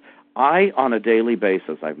 And I, on a daily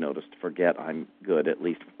basis, I've noticed, forget I'm good at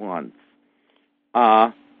least once.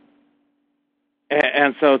 And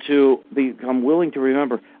so to become willing to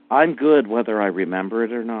remember, I'm good whether I remember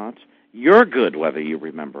it or not. You're good whether you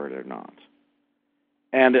remember it or not.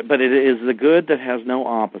 But it is the good that has no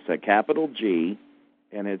opposite, capital G,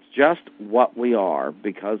 and it's just what we are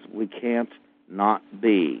because we can't not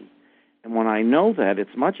be. And when I know that,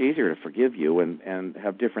 it's much easier to forgive you and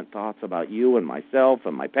have different thoughts about you and myself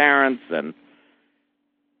and my parents. And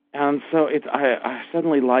so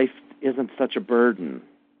suddenly life isn't such a burden.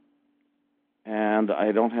 And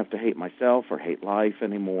I don't have to hate myself or hate life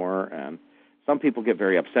anymore. And some people get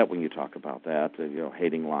very upset when you talk about that,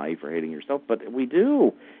 hating life or hating yourself. But we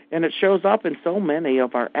do. And it shows up in so many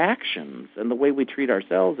of our actions and the way we treat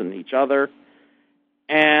ourselves and each other.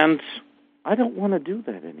 And I don't want to do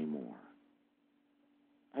that anymore.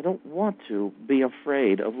 I don't want to be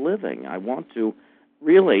afraid of living. I want to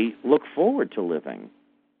really look forward to living.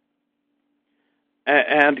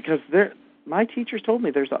 And because my teachers told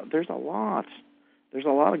me there's a lot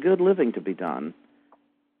of good living to be done,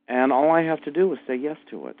 and all I have to do is say yes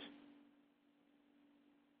to it.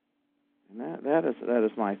 And that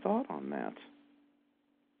is my thought on that.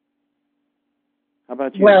 How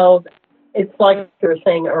about you? Well, it's like you were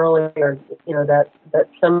saying earlier, that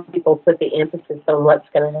some people put the emphasis on what's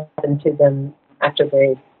going to happen to them after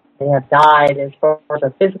they have died as far as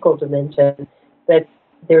a physical dimension, but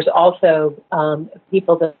there's also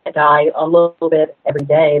people that die a little bit every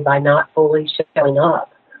day by not fully showing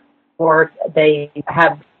up, or they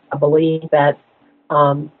have a belief that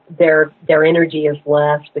their energy is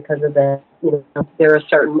less because of they're a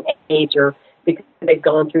certain age, or because they've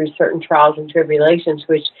gone through certain trials and tribulations,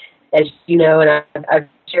 which, as you know, and I've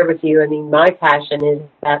shared with you, my passion is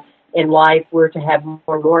that in life we're to have more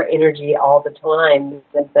and more energy all the time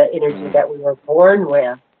than the energy that we were born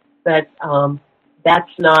with. But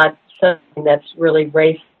that's not something that's really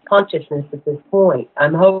raised consciousness at this point.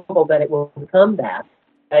 I'm hopeful that it will become that.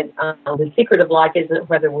 But the secret of life isn't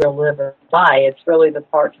whether we'll live or die. It's really the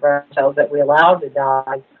parts of ourselves that we allow to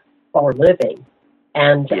die while we're living.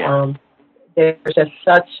 And there's just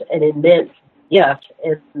such an immense gift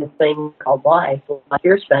in this thing called life, like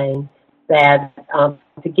you're saying, that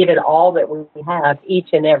to give it all that we have each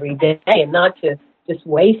and every day, and not to just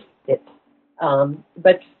waste it,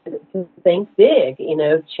 but to think big,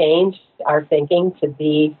 change our thinking to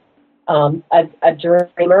be a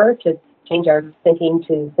dreamer, to change our thinking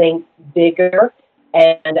to think bigger.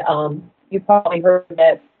 And you probably heard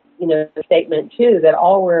that, the statement too, that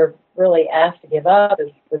all we're really asked to give up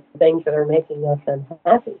is the things that are making us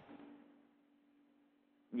unhappy.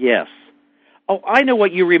 Yes. Oh, I know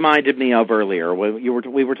what you reminded me of earlier when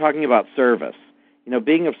we were talking about service.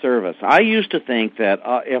 Being of service. I used to think that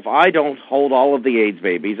if I don't hold all of the AIDS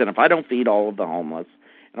babies, and if I don't feed all of the homeless,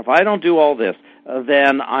 and if I don't do all this,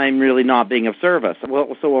 then I'm really not being of service. Well, it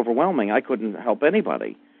was so overwhelming, I couldn't help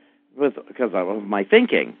anybody because of my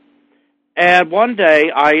thinking. And one day,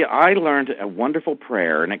 I learned a wonderful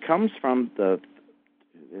prayer, and it comes from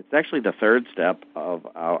it's actually the third step of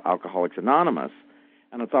Alcoholics Anonymous,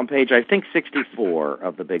 and it's on page, I think, 64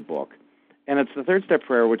 of the big book. And it's the third step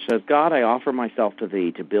prayer, which says, God, I offer myself to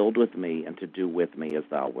thee to build with me and to do with me as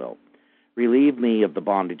thou wilt. Relieve me of the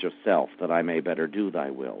bondage of self, that I may better do thy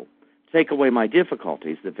will. Take away my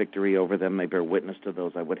difficulties, that victory over them may bear witness to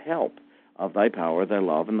those I would help, of thy power, thy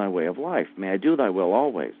love, and thy way of life. May I do thy will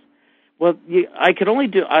always. Well, I could only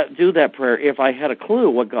do that prayer if I had a clue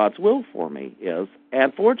what God's will for me is.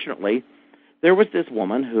 And fortunately, there was this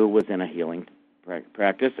woman who was in a healing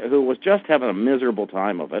practice who was just having a miserable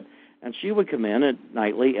time of it. And she would come in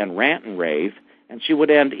nightly and rant and rave, and she would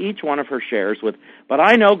end each one of her shares with, but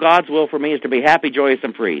I know God's will for me is to be happy, joyous,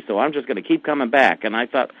 and free, so I'm just going to keep coming back. And I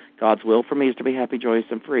thought, God's will for me is to be happy, joyous,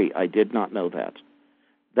 and free. I did not know that.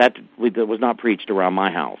 That was not preached around my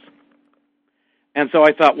house. And so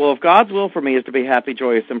I thought, well, if God's will for me is to be happy,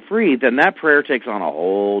 joyous, and free, then that prayer takes on a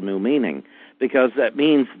whole new meaning, because I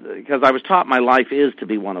was taught my life is to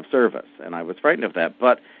be one of service, and I was frightened of that.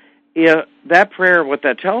 But that prayer, what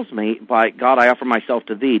that tells me, by God, I offer myself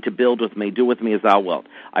to thee to build with me, do with me as thou wilt.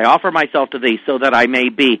 I offer myself to thee so that I may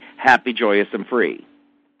be happy, joyous, and free.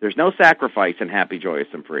 There's no sacrifice in happy, joyous,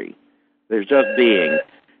 and free. There's just being.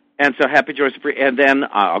 And so happy, joyous, and free. And then,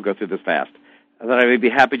 I'll go through this fast, that I may be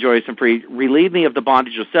happy, joyous, and free. Relieve me of the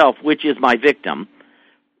bondage of self, which is my victim.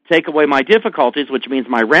 Take away my difficulties, which means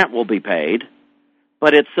my rent will be paid.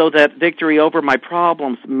 But it's so that victory over my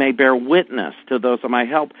problems may bear witness to those of my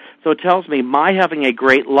help. So it tells me my having a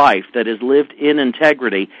great life that is lived in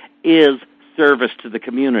integrity is service to the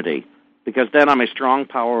community, because then I'm a strong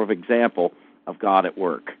power of example of God at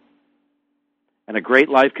work. And a great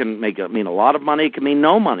life can mean a lot of money. It can mean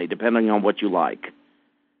no money, depending on what you like,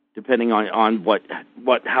 depending on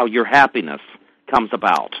how your happiness comes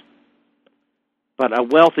about. But a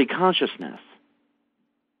wealthy consciousness.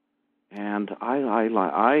 And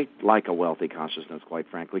I like a wealthy consciousness, quite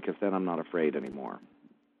frankly, because then I'm not afraid anymore.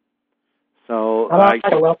 So I like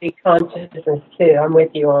a wealthy consciousness too. I'm with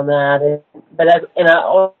you on that. And I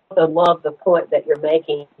also love the point that you're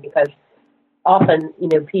making, because often,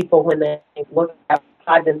 people, when they look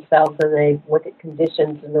outside themselves and they look at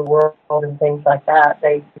conditions in the world and things like that,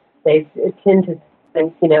 they tend to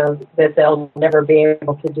think, that they'll never be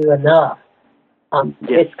able to do enough. Yes.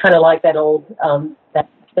 It's kind of like that old that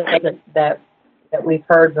statement that we've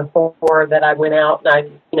heard before, that I went out and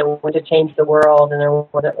I, went to change the world and I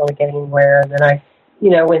wasn't really getting anywhere. And then I,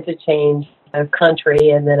 went to change a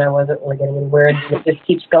country and then I wasn't really getting anywhere. And it just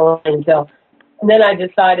keeps going until, and then I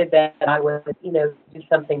decided that I would, do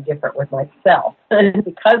something different with myself. And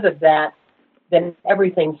because of that, then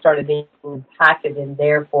everything started being impacted, and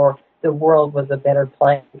therefore the world was a better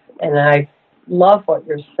place. And I love what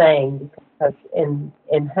you're saying, because in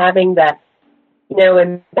having that,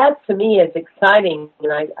 and that to me is exciting,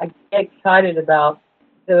 and I get excited about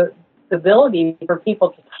the ability for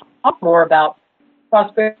people to talk more about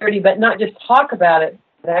prosperity, but not just talk about it,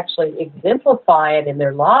 but actually exemplify it in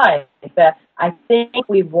their lives. That I think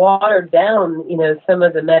we've watered down, some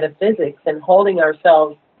of the metaphysics, and holding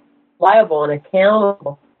ourselves liable and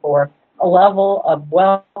accountable for a level of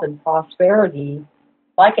wealth and prosperity,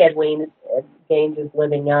 like Edwin Gaines is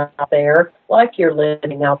living out there, like you're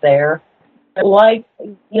living out there. Like,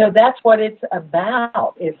 that's what it's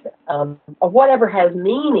about, is whatever has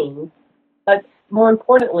meaning, but more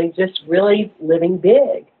importantly, just really living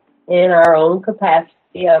big in our own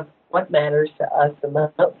capacity of what matters to us the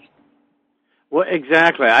most. Well,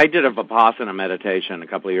 exactly. I did a Vipassana meditation a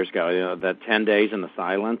couple of years ago, that 10 days in the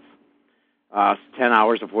silence, 10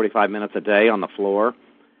 hours and 45 minutes a day on the floor.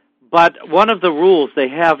 But one of the rules they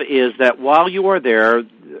have is that while you are there,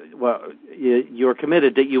 you're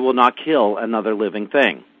committed that you will not kill another living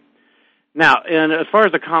thing. Now, and as far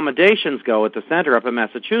as accommodations go at the center up in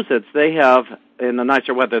Massachusetts, they have, in the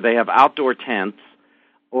nicer weather, they have outdoor tents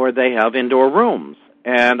or they have indoor rooms.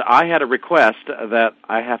 And I had a request that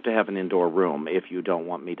I have to have an indoor room if you don't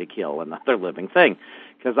want me to kill another living thing,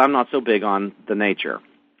 because I'm not so big on the nature.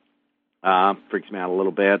 Freaks me out a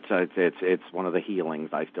little bit. It's one of the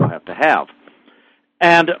healings I still have to have.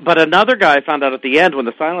 But another guy found out at the end when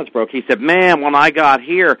the silence broke, he said, man, when I got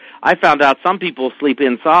here, I found out some people sleep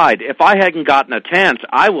inside. If I hadn't gotten a tent,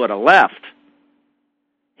 I would have left.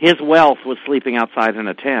 His wealth was sleeping outside in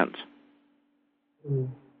a tent.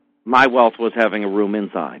 My wealth was having a room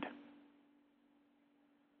inside.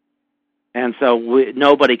 And so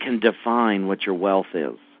nobody can define what your wealth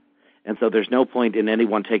is. And so there's no point in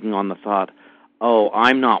anyone taking on the thought, oh,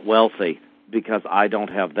 I'm not wealthy because I don't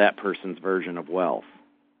have that person's version of wealth.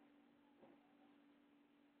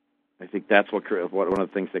 I think that's one of the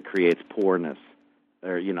things that creates poorness,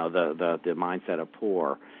 or the mindset of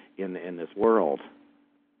poor in this world,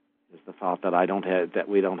 is the thought that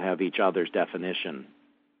we don't have each other's definition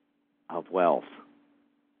of wealth,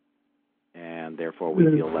 and therefore we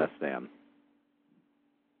feel less than.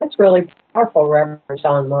 That's really powerful, Reverend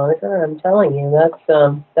Shawn Moninger. I'm telling you,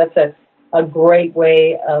 that's a great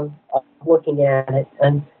way of looking at it,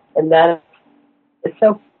 and that is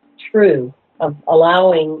so true, of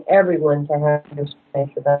allowing everyone to have their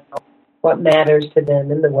space about what matters to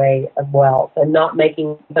them in the way of wealth, and not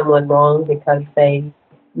making someone wrong because they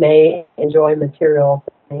may enjoy material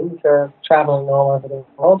things or traveling all over the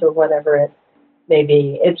world or whatever it may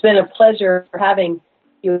be. It's been a pleasure having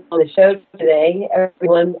you on the show today.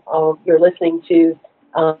 Everyone, you're listening to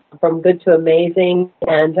From Good to Amazing,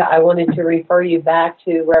 and I wanted to refer you back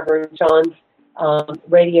to Reverend Shawn's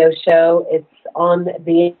radio show. It's on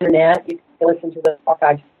the internet. You can listen to the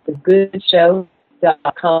archives at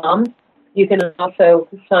goodshow.com. You can also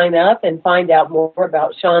sign up and find out more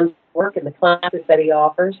about Shawn's work and the classes that he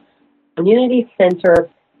offers on Unity Center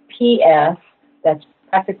PS, that's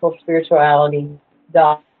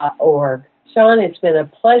practicalspirituality.org. Shawn, it's been a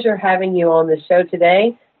pleasure having you on the show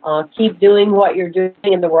today. Keep doing what you're doing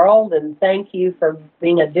in the world, and thank you for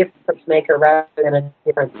being a difference maker rather than a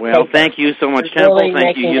difference taker. Well, thank you so much, Temple. Really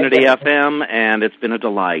thank you, Unity FM, and it's been a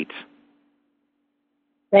delight.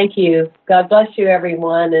 Thank you. God bless you,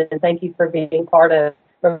 everyone, and thank you for being part of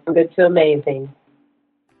From Good to Amazing.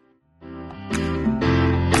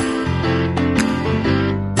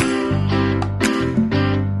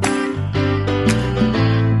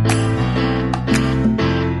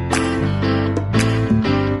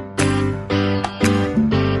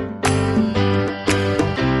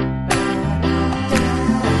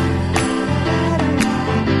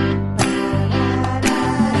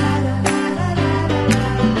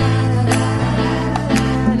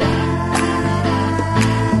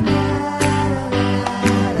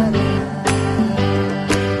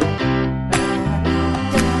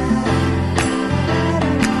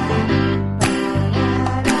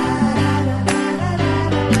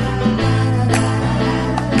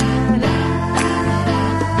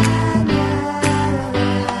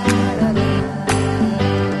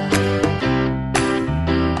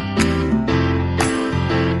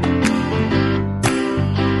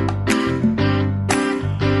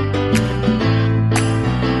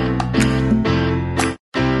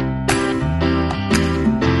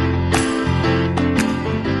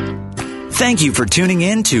 Thank you for tuning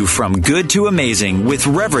in to From Good to Amazing with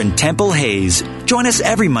Reverend Temple Hayes. Join us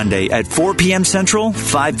every Monday at 4 p.m. Central,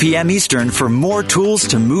 5 p.m. Eastern for more tools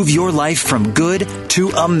to move your life from good to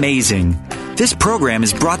amazing. This program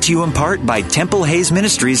is brought to you in part by Temple Hayes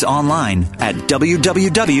Ministries online at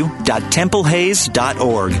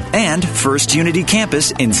www.templehays.org and First Unity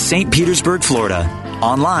Campus in St. Petersburg, Florida.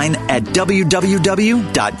 Online at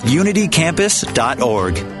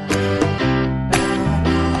www.unitycampus.org.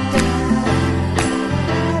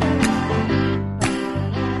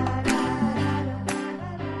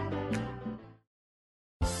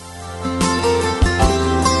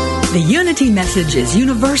 The Unity message is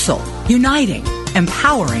universal, uniting,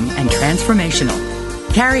 empowering, and transformational.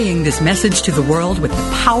 Carrying this message to the world with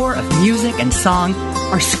the power of music and song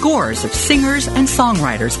are scores of singers and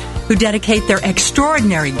songwriters who dedicate their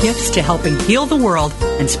extraordinary gifts to helping heal the world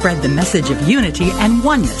and spread the message of unity and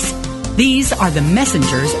oneness. These are the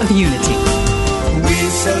messengers of unity. We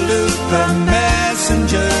salute the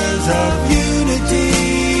messengers of unity,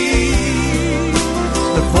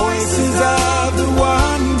 the voices of the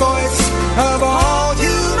one voice of all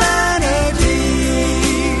humanity,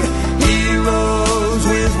 heroes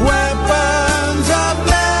with weapons of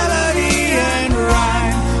melody and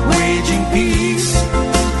rhyme, waging peace,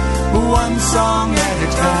 one song at a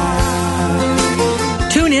time.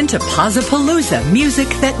 Tune in to Pazzapalooza, Music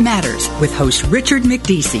That Matters, with host Richard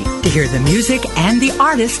McDeesey, to hear the music and the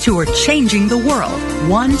artists who are changing the world,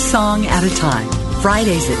 one song at a time.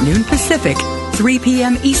 Fridays at noon Pacific, 3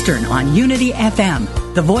 p.m. Eastern on Unity FM,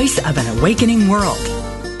 the voice of an awakening world.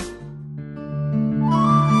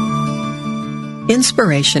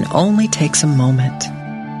 Inspiration only takes a moment.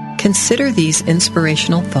 Consider these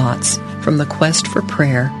inspirational thoughts from the Quest for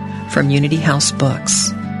Prayer from Unity House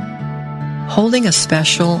Books. Holding a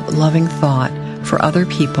special, loving thought for other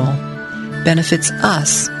people benefits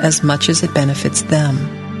us as much as it benefits them.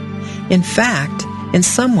 In fact, in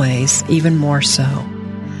some ways, even more so.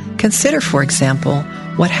 Consider, for example,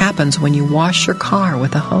 what happens when you wash your car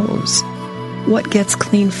with a hose. What gets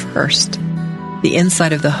clean first? The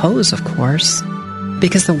inside of the hose, of course,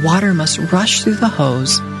 because the water must rush through the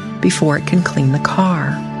hose before it can clean the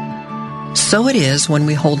car. So it is when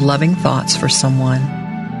we hold loving thoughts for someone.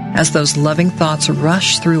 As those loving thoughts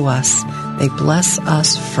rush through us, they bless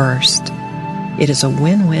us first. It is a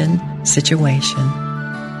win-win situation.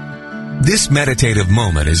 This meditative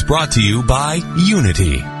moment is brought to you by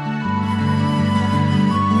Unity.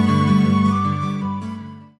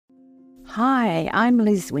 Hi, I'm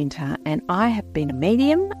Liz Winter, and I have been a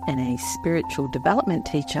medium and a spiritual development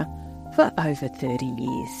teacher for over 30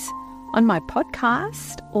 years. On my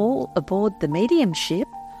podcast, All Aboard the Mediumship,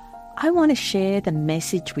 I want to share the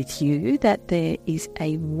message with you that there is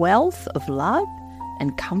a wealth of love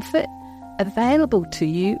and comfort available to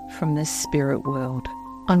you from the spirit world.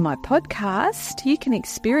 On my podcast, you can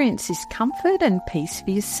experience this comfort and peace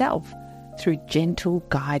for yourself through gentle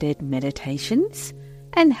guided meditations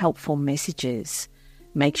and helpful messages.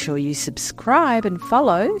 Make sure you subscribe and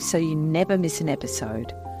follow so you never miss an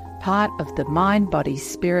episode. Part of the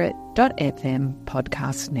mindbodyspirit.fm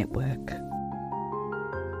podcast network.